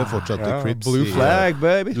representerer fortsatt Crips Blue flag,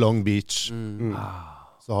 baby. Long Beach.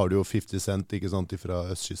 Så har du jo 50 Cent, ikke sant, fra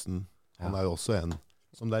østkysten. Han jo også en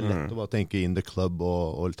som det lett å bare tenke in the club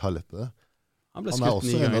og ta lett på det. Han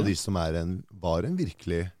også en av de som var en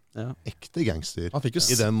virkelig ekte gangster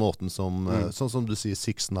i den måten som sånn som du sier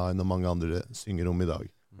 6ix9ine og mange andre synger om i dag.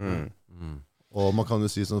 Og man kan jo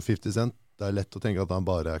si sånn 50 Cent, det lett å tenke at han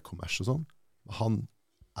bare kommers og sånn. Han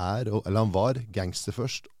var gangster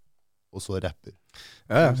først, og så rapper.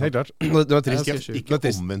 Ja, helt klart. Det var trist. Ikke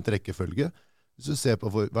omvendt rekkefølge. Hvis du ser på,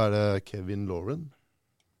 hva det Kevin Lauren?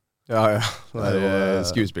 Ja. Det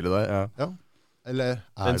skuespillet der, ja. Eller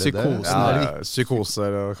den det psykosen det? Psykose,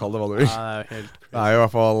 eller kall det hva du vil. Helt crazy. Det jo i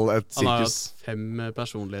hvert fall et sirkus. Han har hatt 5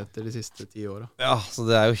 personligheter de siste 10 årene. Ja, så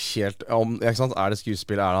det jo helt ikke sant? Det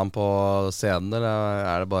skuespill? Det han på scenen,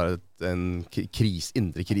 eller det bare en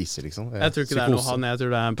indre krise, liksom? Jeg tror ikke det noe han. Jeg tror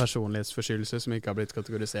det en personlighetsforstyrrelse som ikke har blitt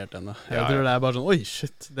kategorisert ennå. Jeg tror det bare sånn, oi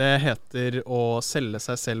shit, det heter å selge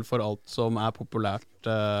seg selv for alt som populært.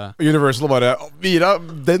 Universal bare, Mira,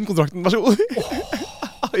 den kontrakten, vær så god.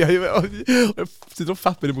 Jeg sitter og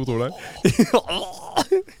fapper i motoren der.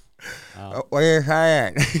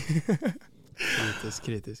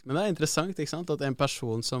 Kritisk. Men det interessant, ikke sant? At en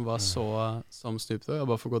person som var så som Snoop Dogg, jeg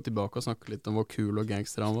bare får gå tilbake og snakke litt om hvor kul og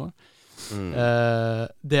gangster han var.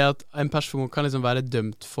 Det at en person kan liksom være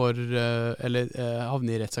dømt for eller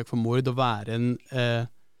havne i rettssak for mord og være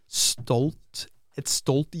et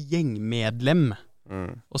stolt gjengmedlem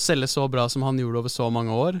og selge så bra som han gjorde over så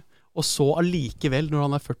mange år. Og så allikevel, når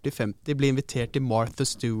han 40-50, blir invitert til Martha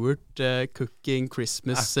Stewart, Cooking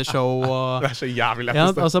Christmas Show. Og, det så jævlig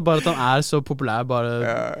lettest. Ja, altså bare at han så populær,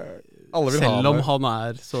 selv om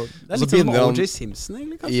han så... Det litt som O.J. Simpson,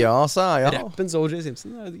 egentlig, kanskje? Ja. Rappens O.J.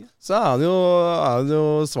 Simpson, jeg vet ikke. Så han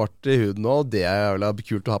jo svart i huden nå, og det jævlig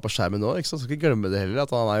kult å ha på skjermen nå, ikke sant? Så skal ikke glemme det heller,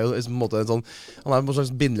 at han jo på en måte en sånn, han en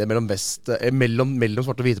slags bindelig mellom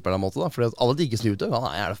svart og hvite på en måte, da, fordi at alle digger Snoop Dogg,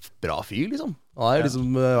 han en bra fyr, liksom. Han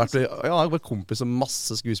liksom vært kompis med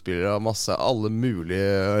masse skuespillere og alle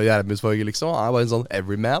mulige gjermusfarger, liksom. Han bare en sånn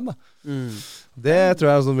everyman, da. Det tror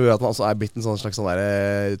jeg som gjør at han også blitt en slags sånn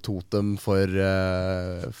der totem for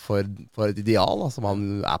et ideal, da, som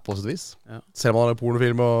han på sitt vis. Selv om han har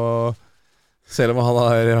pornofilm, og selv om han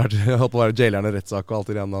har holdt på å være jaileren i rettssak og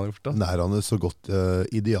alt det han har gjort, da. Nær han så godt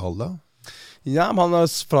ideal, da? Ja, men han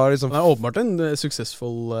fra liksom... Han åpenbart en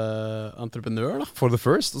suksessfull entreprenør, da. For the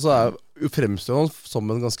first, og så fremstår han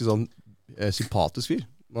som en ganske sånn sympatisk fyr.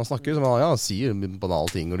 Han snakker som han sier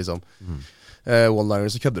banale ting, og liksom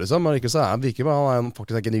one-liners og kødder liksom, men ikke så virker han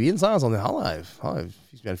faktisk genuin, så han sånn, han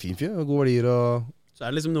en fin fyr, og gode verdier, og... Så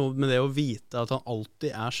det liksom noe med det å vite at han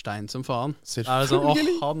alltid stein som faen. Det sånn,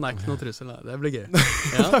 han ikke noe trussel, det blir gøy.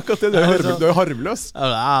 Du harmløs.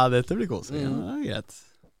 Ja, dette blir koselig, det greit.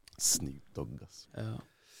 Snoop Dogg, altså.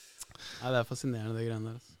 Ja, det fascinerende det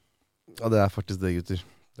greiene der, altså. Ja, det faktisk det, gutter.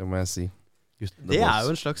 Det må jeg si. Det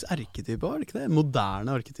jo en slags arketype, var det ikke det? En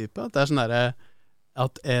moderne arketype. At det sånn der,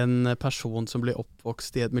 at en person som blir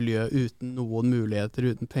oppvokst i et miljø uten noen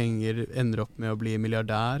muligheter, uten penger, ender opp med å bli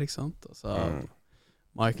milliardær, ikke sant? Altså,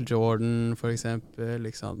 Michael Jordan, for eksempel,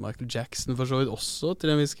 liksom. Michael Jackson for så vidt også,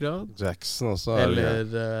 til en viss grad. Jackson også.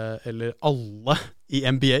 Eller alle i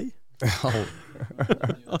NBA.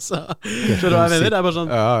 Altså, skjønner du hva jeg mener? Det er bare sånn,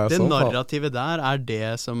 det sånn, narrativet der er det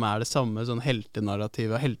som er det samme sånn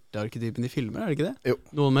heltenarrativet og heltearketypen i filmer, er det ikke det? Jo.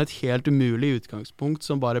 Noen med et helt umulig utgangspunkt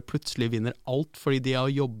som bare plutselig vinner alt fordi de har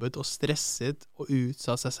jobbet og stresset og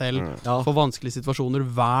utsatt seg selv for vanskelige situasjoner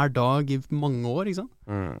hver dag i mange år, ikke sant?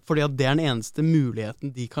 Fordi at det er den eneste muligheten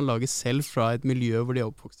de kan lage selv fra et miljø hvor de er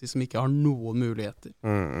oppvokst i som ikke har noen muligheter.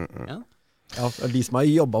 Ja. Ja, de som har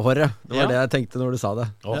jobbet for det. Det var det jeg tenkte når du sa det.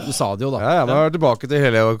 Du sa det jo da. Ja, men jeg er tilbake til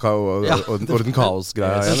hele orden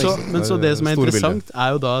kaos-greia. Men så det som er interessant er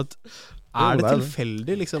jo da at er det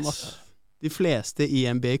tilfeldig liksom at de fleste i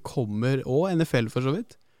NBA kommer, og NFL for så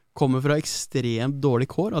vidt, kommer fra ekstremt dårlig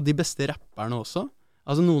kår, av de beste rapperne også.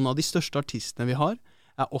 Altså noen av de største artistene vi har,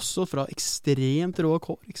 er også fra ekstremt rå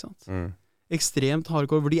kår, ikke sant? Ekstremt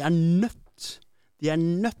hardkår, hvor de er nødt. De er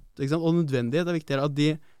nødt, ikke sant? Og nødvendighet er viktigere at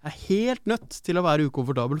de er helt nødt til å være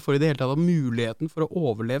ukomfortabel for i det hele tatt ha muligheten for å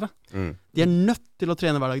overleve. De er nødt til å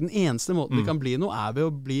trene hver dag. Den eneste måten de kan bli noe er ved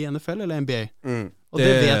å bli NFL eller NBA. Og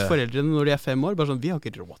det vet foreldrene når de er 5 år. Bare sånn, vi har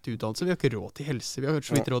ikke råd til utdannelse, vi har ikke råd til helse, vi har ikke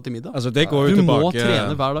så vidt råd til middag. Altså, det går jo du tilbake, må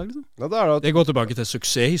trene hver dag, liksom. Ja, det går tilbake til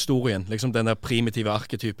suksesshistorien. Liksom den der primitive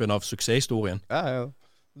arketypen av suksesshistorien. Ja.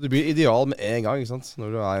 Du blir ideal med en gang, ikke sant?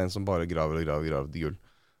 Når du er en som bare graver til gull.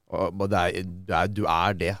 Og du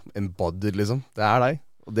er det. Embodied, liksom. Det er deg.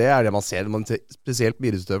 Og det er det man ser. Spesielt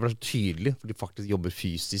med idrettsutøvere er så tydelig, for de faktisk jobber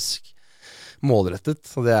fysisk målrettet.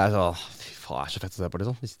 Og det er så fy faen, det er så fett å se på,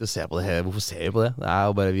 liksom. Vi sitter og ser på det. Hvorfor ser vi på det? Det er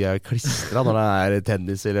jo bare vi er klistret når det er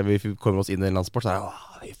tennis, eller vi kommer oss inn i en landsport, så er det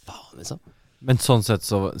fy faen, liksom. Men sånn sett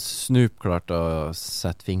så Snoop klarte å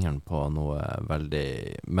sette fingeren på noe veldig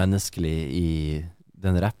menneskelig i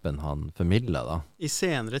den rappen han formidlet da. I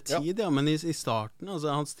senere tid, men i starten, altså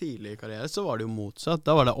hans tidlige karriere, så var det jo motsatt.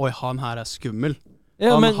 Da var det, oi, han her er skummel.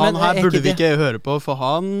 Ja, han her burde vi ikke høre på, for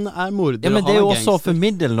han er morder, ja, men det er jo også å gangster.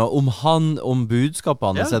 formidle noe om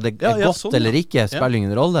budskapene hans, er det godt sånn, eller ikke, spiller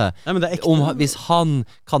ingen rolle. Ja, men det er ekte. Hvis han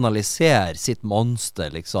kanaliserer sitt monster,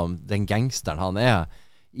 liksom, den gangsteren han er,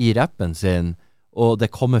 i rappen sin, og det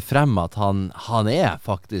kommer frem at han er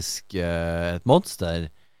faktisk et monster,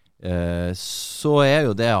 så er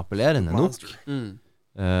jo det appellerende nok.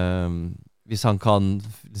 Hvis han kan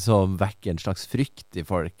liksom vekke en slags frykt i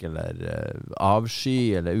folk, eller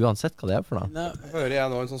avsky, eller uansett hva det er for noe. Hører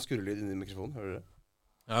jeg nå en sånn skurrelyd inni mikrofonen? Hører du det?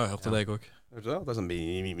 Ja, jeg hørte det jeg også. Hørte du det? Det er sånn Nå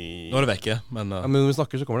er det vekke, men ja, men når vi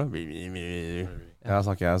snakker så kommer det Jeg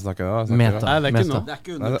snakker nå. Meta. Nei, det er ikke noe. Det er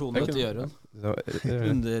ikke undertonet til Jørgen.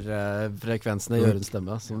 Under frekvensen av Jørgens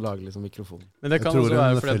stemme som lager liksom mikrofon. Men det kan også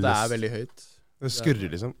være fordi det er veldig høyt. Det skurrer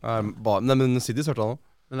liksom. Nei, men Sidis hørte han nå.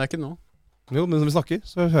 Men det er ikke nå. Jo, men når vi snakker,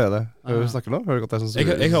 så hører jeg det. Hører vi snakker nå? Hører du godt jeg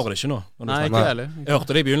hører det ikke nå. Nei, ikke heller. Jeg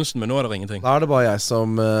hørte det i begynnelsen, men nå er det ingenting. Da er det bare jeg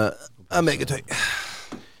som er meget høy.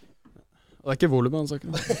 Og det er ikke volumet han snakker.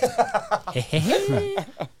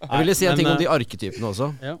 Jeg ville si en ting om de arketypene også.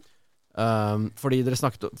 Ja. Fordi dere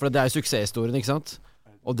snakket om, for det er jo suksesshistorien, ikke sant?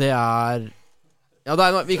 Og det er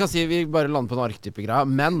vi kan si vi bare lander på en arketypegreie,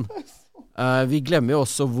 men vi glemmer jo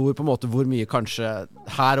også hvor mye kanskje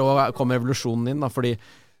her også kommer revolusjonen inn da, fordi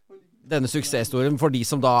denne suksesshistorien for de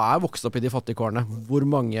som da er vokst opp i de fattige kårene, hvor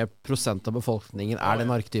mange prosent av befolkningen er den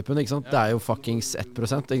arketypen, ikke sant? Det er jo fuckings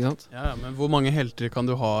 1%, ikke sant? Ja, men hvor mange helter kan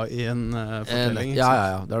du ha i en fortelling?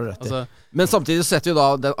 Ja, det har du rett i. Men samtidig så setter vi da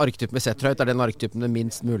den arketypen vi setter høyt, er den arketypen med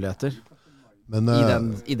minst muligheter. Men,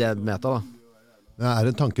 i det meta da. Det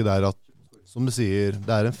er en tanke der at, som du sier,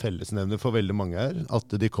 det er en fellesnevner for veldig mange her,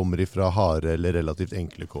 at de kommer ifra harde eller relativt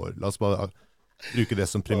enkle kår. La oss bare bruke det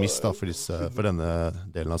som premiss da, for denne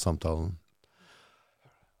delen av samtalen.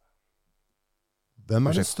 Hvem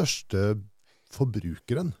er den største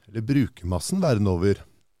forbrukeren, eller brukermassen verden over,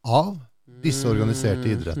 av disse organiserte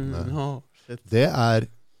idrettene? Det er,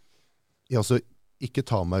 altså, ikke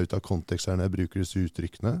ta meg ut av kontekst her når jeg bruker disse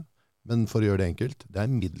uttrykkene, men for å gjøre det enkelt, det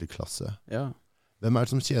er middelklasse. Ja. Hvem er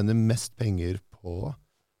det som tjener mest penger på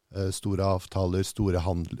store avtaler, store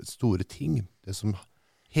handel, store ting? Det som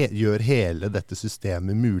gjør hele dette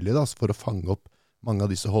systemet mulig da, for å fange opp mange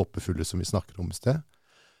av disse håpefulle som vi snakker om i sted.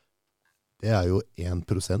 Det er jo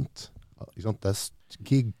 1%. Ikke sant? Det er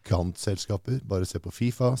gigantselskaper. Bare se på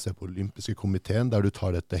FIFA, se på olympiske komiteen, der du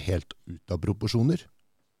tar dette helt ut av proporsjoner.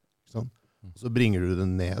 Ikke sant? Så bringer du det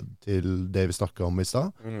ned til det vi snakket om i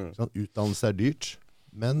sted. Utdannelse er dyrt.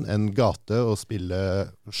 Men en gate å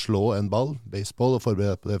slå en ball, baseball, og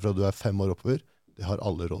forberede på det fra du er 5 år oppover, det har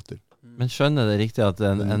alle råd til. Men skjønner det riktig at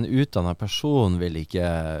en utdannet person vil ikke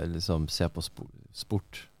liksom se på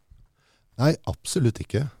sport? Nei, absolutt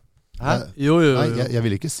ikke. Hæ? Jo. Nei, jeg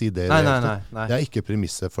vil ikke si det. Nei. Det er ikke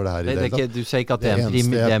premisset for det her i det. Du sier ikke at det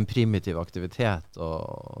er en primitiv aktivitet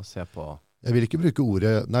å se på? Jeg vil ikke bruke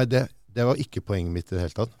ordet... Nei, det var ikke poenget mitt i det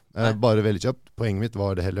hele tatt. Bare veldig kjapt. Poenget mitt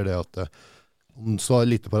var det heller det at så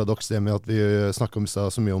lite paradoks det med at vi snakker om så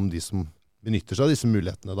mye om de som benytter seg av disse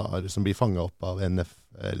mulighetene da, som blir fanget opp av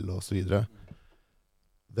NFL og så videre.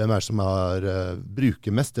 Hvem som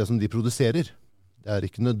bruker mest det som de produserer? Det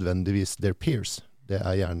ikke nødvendigvis their peers. Det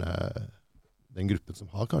gjerne den gruppen som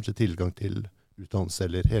har kanskje tilgang til utdannelse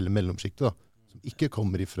eller hele mellomskiktet da, som ikke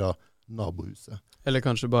kommer ifra nabohuset. Eller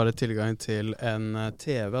kanskje bare tilgang til en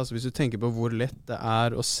TV. Altså hvis du tenker på hvor lett det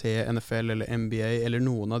å se NFL eller NBA eller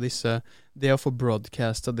noen av disse, det å få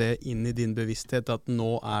broadcastet det inn i din bevissthet at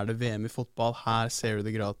nå det VM i fotball, her ser du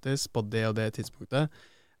det gratis på det og det tidspunktet,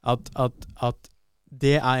 at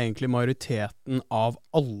det egentlig majoriteten av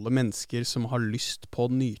alle mennesker som har lyst på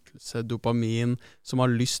nytelse, dopamin, som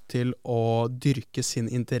har lyst til å dyrke sin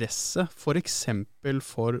interesse, for eksempel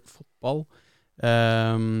for fotball,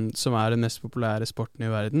 som den mest populære sporten i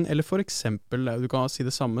verden, eller for eksempel, du kan si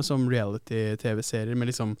det samme som reality-tv-serier med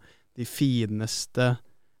liksom de fineste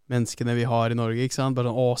menneskene vi har i Norge, ikke sant? Bare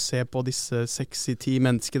sånn, se på disse 6-10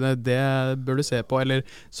 menneskene, det bør du se på, eller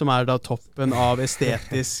som da toppen av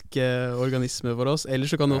estetisk organisme for oss, eller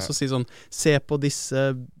så kan du også si sånn, se på disse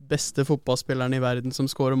beste fotballspillerne i verden som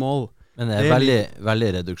scorer mål. Men det veldig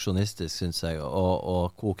reduksjonistisk, synes jeg,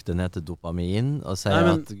 å koke det ned til dopamin, og si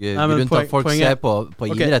at grunnen til at folk ser på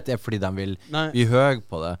idrett fordi de vil bli høy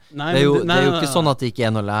på det. Det jo ikke sånn at det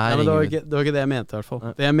ikke noe læring. Det var ikke det jeg mente i hvert fall.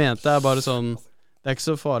 Det jeg mente bare sånn, det ikke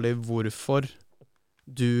så farlig hvorfor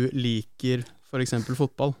du liker for eksempel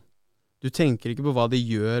fotball. Du tenker ikke på hva det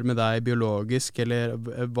gjør med deg biologisk, eller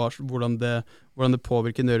hvordan det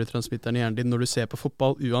påvirker neurotransmitteren i hjernen din når du ser på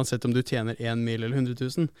fotball, uansett om du tjener 1 mil eller 100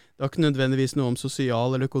 000. Det har ikke nødvendigvis noe om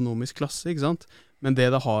sosial eller økonomisk klasse, ikke sant? Men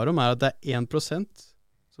det har om at det 1%,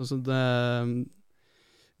 sånn som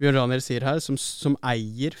Bjørn Ranier sier her, som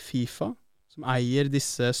eier FIFA, som eier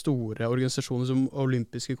disse store organisasjonene som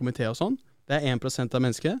olympiske komité og sånn. Det 1% av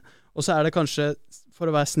mennesker. Og så det kanskje, for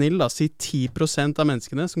å være snill da, si 10% av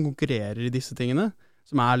menneskene som konkurrerer i disse tingene,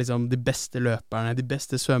 som liksom de beste løperne, de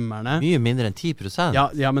beste svømmerne. Mye mindre enn 10%?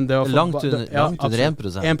 Ja, men det langt under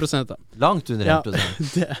 1%. 1% da. Langt under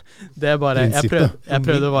 1%. Ja, det bare, jeg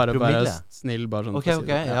prøvde å være snill, bare sånn.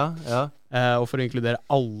 Ok, ja. Og for å inkludere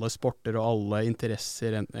alle sporter og alle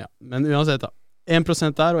interesser. Ja. Men uansett da,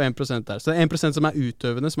 1% der og 1% der. Så 1% som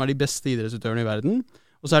utøvende, som de beste idrettsutøverne i verden,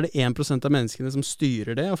 og så det 1% av menneskene som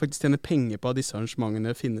styrer det, og faktisk tjener penger på at disse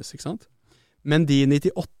arrangementene finnes, ikke sant? Men de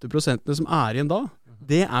 98% som igjen da,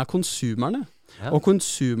 det konsumerne. Ja. Og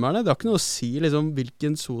konsumerne, det har ikke noe å si liksom,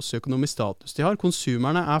 hvilken sosioøkonomisk status de har.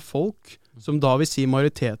 Konsumerne folk, som da vil si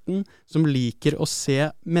majoriteten, som liker å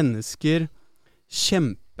se mennesker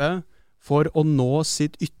kjempe for å nå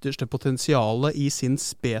sitt ytterste potensiale i sin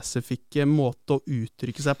spesifikke måte å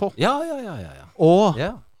uttrykke seg på. Ja. Og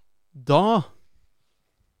da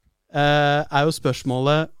jo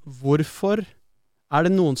spørsmålet, hvorfor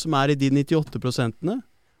det noen som i de 98%?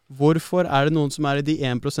 Hvorfor det noen som i de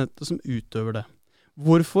 1% som utøver det?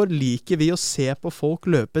 Hvorfor liker vi å se på folk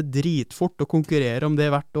løpe dritfort og konkurrere om det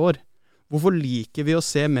hvert år? Hvorfor liker vi å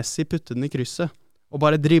se Messi putte den i krysset og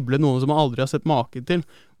bare drible noen som man aldri har sett maken til?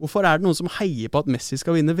 Hvorfor det noen som heier på at Messi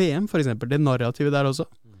skal vinne VM, for eksempel? Det narrativet der også.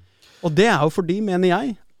 Og det jo fordi, mener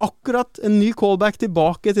jeg, akkurat en ny callback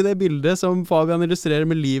tilbake til det bildet som Fabian illustrerer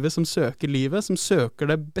med livet, som søker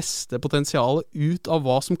det beste potensialet ut av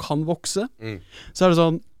hva som kan vokse. Så det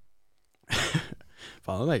sånn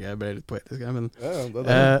faen, jeg ble litt poetisk her,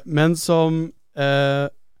 men som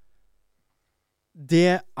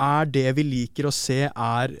det det vi liker å se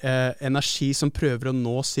energi som prøver å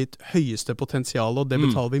nå sitt høyeste potensial, og det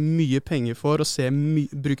betaler vi mye penger for, og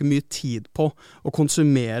bruker mye tid på å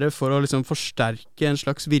konsumere for å liksom forsterke en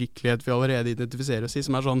slags virkelighet vi allerede identifiserer oss i,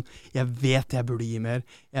 som sånn, jeg vet jeg burde gi mer,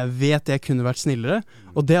 jeg vet jeg kunne vært snillere,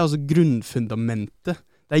 og det altså grunnfundamentet,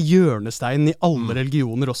 det hjørnesteinen i alle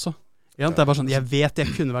religioner også. Ja, det bare sånn, jeg vet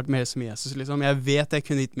jeg kunne vært mer som Jesus, liksom. Jeg vet jeg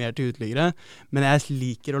kunne gitt mer til uteliggere, men jeg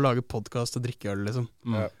liker å lage podcast og drikke øl, liksom.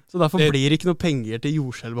 Så derfor blir det ikke noe penger til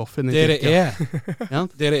jordskjelvoffene.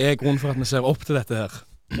 Det grunnen for at vi ser opp til dette her.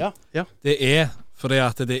 Ja. Det fordi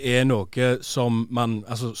at det noe som man,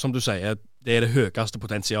 altså som du sier, det det høyeste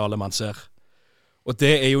potensialet man ser. Og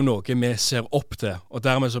det jo noe vi ser opp til, og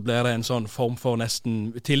dermed så blir det en sånn form for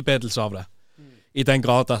nesten tilbedelse av det. I den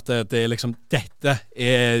grad at det liksom,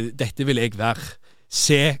 dette vil jeg være.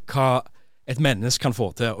 Se hva et menneske kan få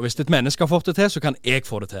til. Og hvis et menneske har fått det til, så kan jeg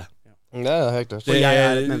få det til. Det helt klart. For jeg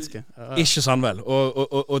et menneske. Ikke sant vel.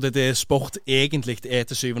 Og det sport egentlig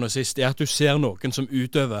til syvende og sist, at du ser noen som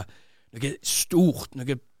utøver noe stort,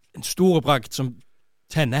 en stor bragd som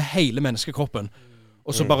tenner hele menneskekroppen.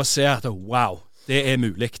 og så bare se at wow, det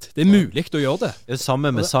mulig. Det mulig å gjøre det. Det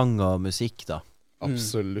samme med sang og musikk da.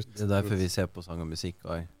 Absolutt. Det derfor vi ser på sang og musikk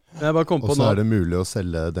også. Og så det mulig å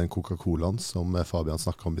selge den Coca-Colaen som Fabian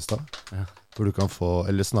snakket om i sted. Ja. Hvor du kan få,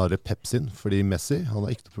 eller snarere Pepsin, fordi Messi, han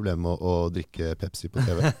har ikke noe problem med å drikke Pepsi på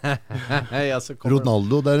TV.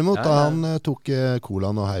 Ronaldo derimot, han tok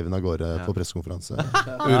colaen og heiven av gårde på pressekonferanse.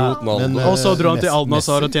 Og så dro han til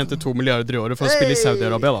Al-Nassr og tjente 2 milliarder i året for å spille i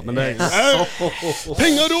Saudi-Arabia da. Men det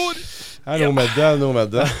pengerår! Noe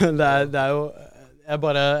med det. Det jo Jeg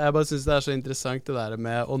bare synes det så interessant det der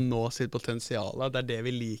med å nå sitt potensial. Det det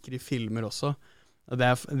vi liker i filmer også.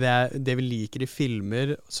 Det vi liker i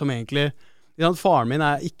filmer som egentlig faren min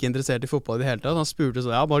ikke interessert i fotball i det hele tatt. Han spurte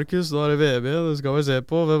sånn, ja Markus, nå det VB, det skal vi se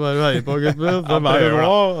på. Hvem du heier på, gutt med? Hvem det nå?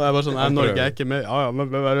 Og jeg bare sånn, nei, Norge ikke med. Ja, men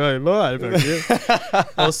hvem du heier på? Det Frankrike.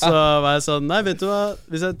 Og så var jeg sånn, nei, vet du hva?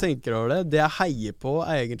 Hvis jeg tenker over det jeg heier på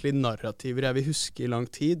egentlig narrativer jeg vil huske i lang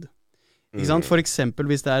tid. Ikke sant? For eksempel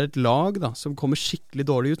hvis det et lag da, som kommer skikkelig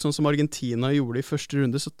dårlig ut, sånn som Argentina gjorde i første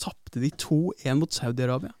runde, så tappte de 2-1 mot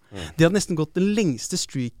Saudi-Arabia. De hadde nesten gått den lengste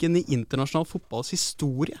streaken i internasjonal fotballs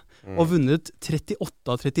historie, og vunnet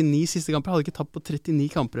 38 av 39 siste kamper. Hadde ikke tapt på 39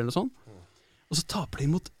 kamper eller sånn. Og så taper de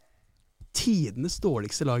mot tidenes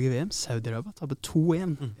dårligste lag i VM, Saudi-Arabia, taper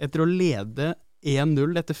 2-1, etter å lede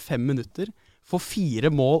 1-0 etter 5 minutter, få 4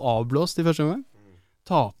 mål avblåst i første gang,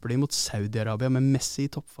 taper de mot Saudi-Arabia med Messi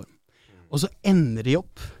i toppform. Og så ender de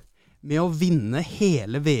opp med å vinne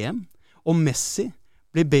hele VM, og Messi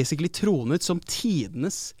blir basically tronet som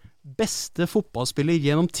tidenes beste fotballspiller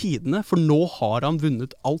gjennom tidene, for nå har han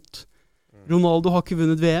vunnet alt. Ronaldo har ikke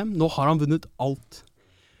vunnet VM, nå har han vunnet alt.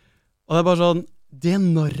 Og det bare sånn, det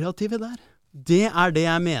narrativet der, det det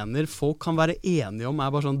jeg mener folk kan være enige om,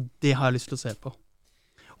 bare sånn, det har jeg lyst til å se på.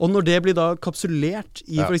 Og når det blir da kapsulert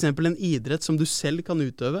i for eksempel en idrett som du selv kan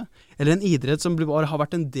utøve, eller en idrett som bare har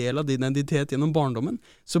vært en del av din identitet gjennom barndommen,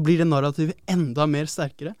 så blir det narrativet enda mer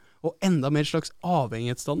sterkere, og enda mer slags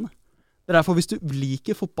avhengighetsstandende. Det derfor hvis du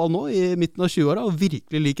liker fotball nå i midten av 20-åra, og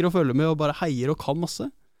virkelig liker å følge med og bare heier og kan masse,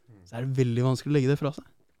 så det veldig vanskelig å legge det fra seg.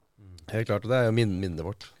 Helt klart, det jo minnet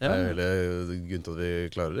vårt. Det hele grunnen til at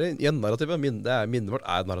vi klarer det. Igjen, narrativet, minnet vårt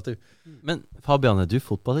et narrativ. Men Fabian, du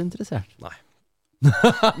fotballinteressert? Nei.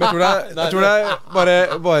 Men jeg tror det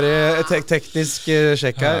bare et teknisk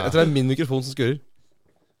sjekk her. Jeg tror det min mikrofon som skurrer.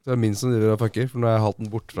 Det min som driver og fucker, for nå har jeg hatt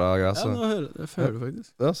den bort fra greia. Ja, nå hører jeg føler det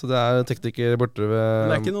faktisk. Ja, så det tekniker borte ved...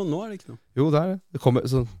 Men det ikke noe, nå det ikke noe. Jo, det det. Det kommer,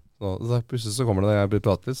 så, plutselig så kommer det, når jeg blir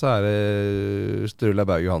pratet litt, så det Sturla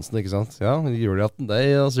Berg Johansen, ikke sant? Ja, julehatten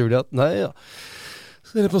deg, og så julehatten deg, ja.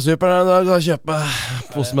 Så dere på Superen en dag og kjøpe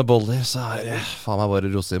pose med boller, så det faen meg bare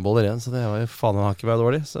rosinboller igjen, så det var jo faen meg ikke vært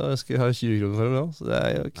dårlig, så jeg skal ha 20 kroner for det nå, så det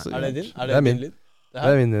jo ikke så... det din? Det min lyd. Det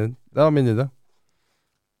min lyd. Det var min lyd, ja.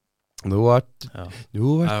 Nå vært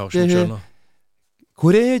det...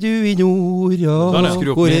 Hvor du i nord, ja,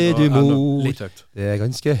 hvor du mor? Det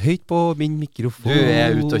ganske høyt på min mikrofon. Du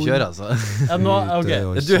ute å kjøre, altså. Ja, nå, ok.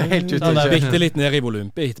 Du helt ute å kjøre. Viktig litt ned i volum,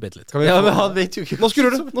 bitte litt. Ja, men han vet jo ikke. Nå skrur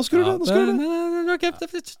det.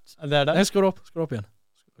 Det Jeg skrur opp igjen.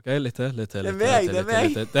 Ok, litt til. Det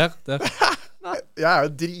meg. Der. Jeg jo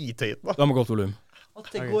drithøyt nå. Da må gå opp volum. At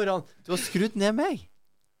det går an. Du har skrudd ned meg.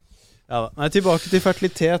 Ja da. Nei, tilbake til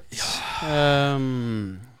fertilitet.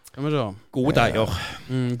 Kan vi se. Gode deier.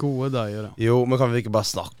 Gode deier, ja. Jo, men kan vi ikke bare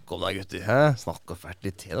snakke om det, gutter? Snakke om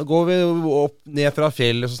fertilitet. Nå går vi opp ned fra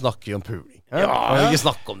fjellet, og så snakker vi om puling. Kan vi ikke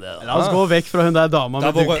snakke om det? La oss gå vekk fra hun der dama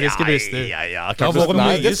med duggfriske bryster.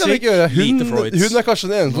 Nei, det skal vi ikke gjøre. Hun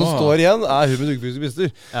kanskje den eneste som står igjen, hun med duggfriske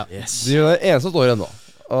bryster. Yes. Det den eneste som står igjen nå.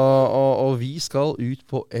 Og vi skal ut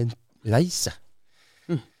på en reise.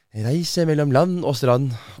 Reise mellom land og strand.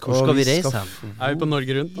 Hvor skal vi reise hen? Vi på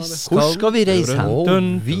Norge Rundt? Hvor skal vi reise hen?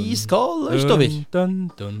 Vi skal østover.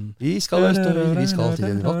 Vi skal østover. Vi skal til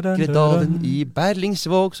den vakre dalen i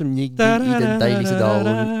Berlingsvåg, som ligger i den deiligste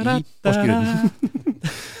dalen i Porsgrunn.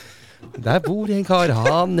 Der bor en kar,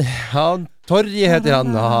 han Torje heter han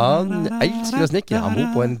elsker å snekre. Han bor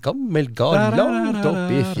på en gammel gard langt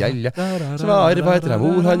oppe i fjellet, som var arvet etter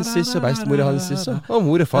mor hansis og bestemor hansis og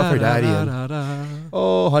mor og far for der igjen.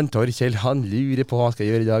 Og han Torkjell, han lurer på hva han skal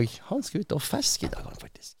gjøre i dag. Han skal ut og fiske i dag, han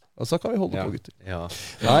faktisk. Og så kan vi holde på, gutter. Ja.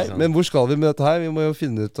 Nei, men hvor skal vi med dette her? Vi må jo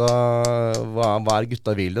finne ut av hva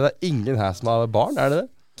gutta vil. Det ingen her som har barn, det?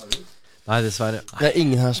 Nei, dessverre. Det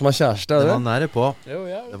ingen her som har kjæreste, det? Det var nære på. Jo,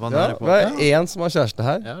 det var nære på. Det en som har kjæreste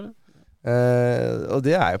her. Ja, det. Og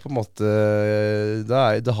det jo på en måte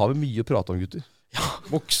da har vi mye å prate om, gutter.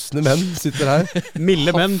 Voksne menn sitter her.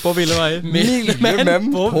 Milde menn på ville veier. Milde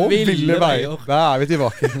menn på ville veier. Da vi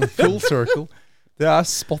tilbake. Full circle. Det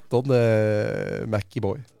spot on Mackie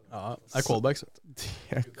Boy. Ja, det er callbacks.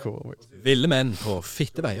 Ville menn på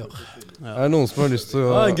fitteveier. Ja. Er det noen som har lyst til å...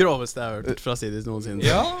 Det er det groveste jeg har hørt fra Sidis noensinne.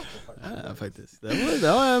 Ja, faktisk. Det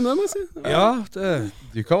må jeg si. Ja, det...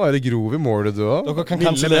 Du kan være grov i målet, du også. Dere kan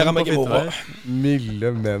kansellere meg i morgen.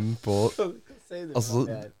 Milde menn på... Altså,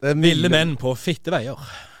 Ville menn på fitteveier.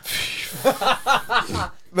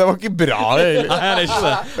 Det var ikke bra. Nei, det er ikke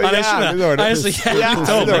det. Det er så jævlig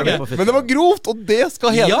dårlig. Men det var grovt, og det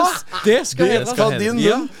skal hedres. Ja, det skal hedres. Din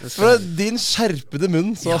munn. For det er din skjerpede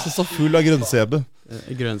munn som er så full av grønnsebe.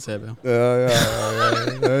 Grønnsebe, ja.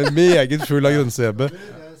 Meget full av grønnsebe.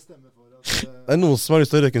 Det er noen som har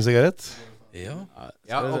lyst til å røyke en sigarett. Ja,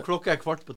 og klokka er 8:15.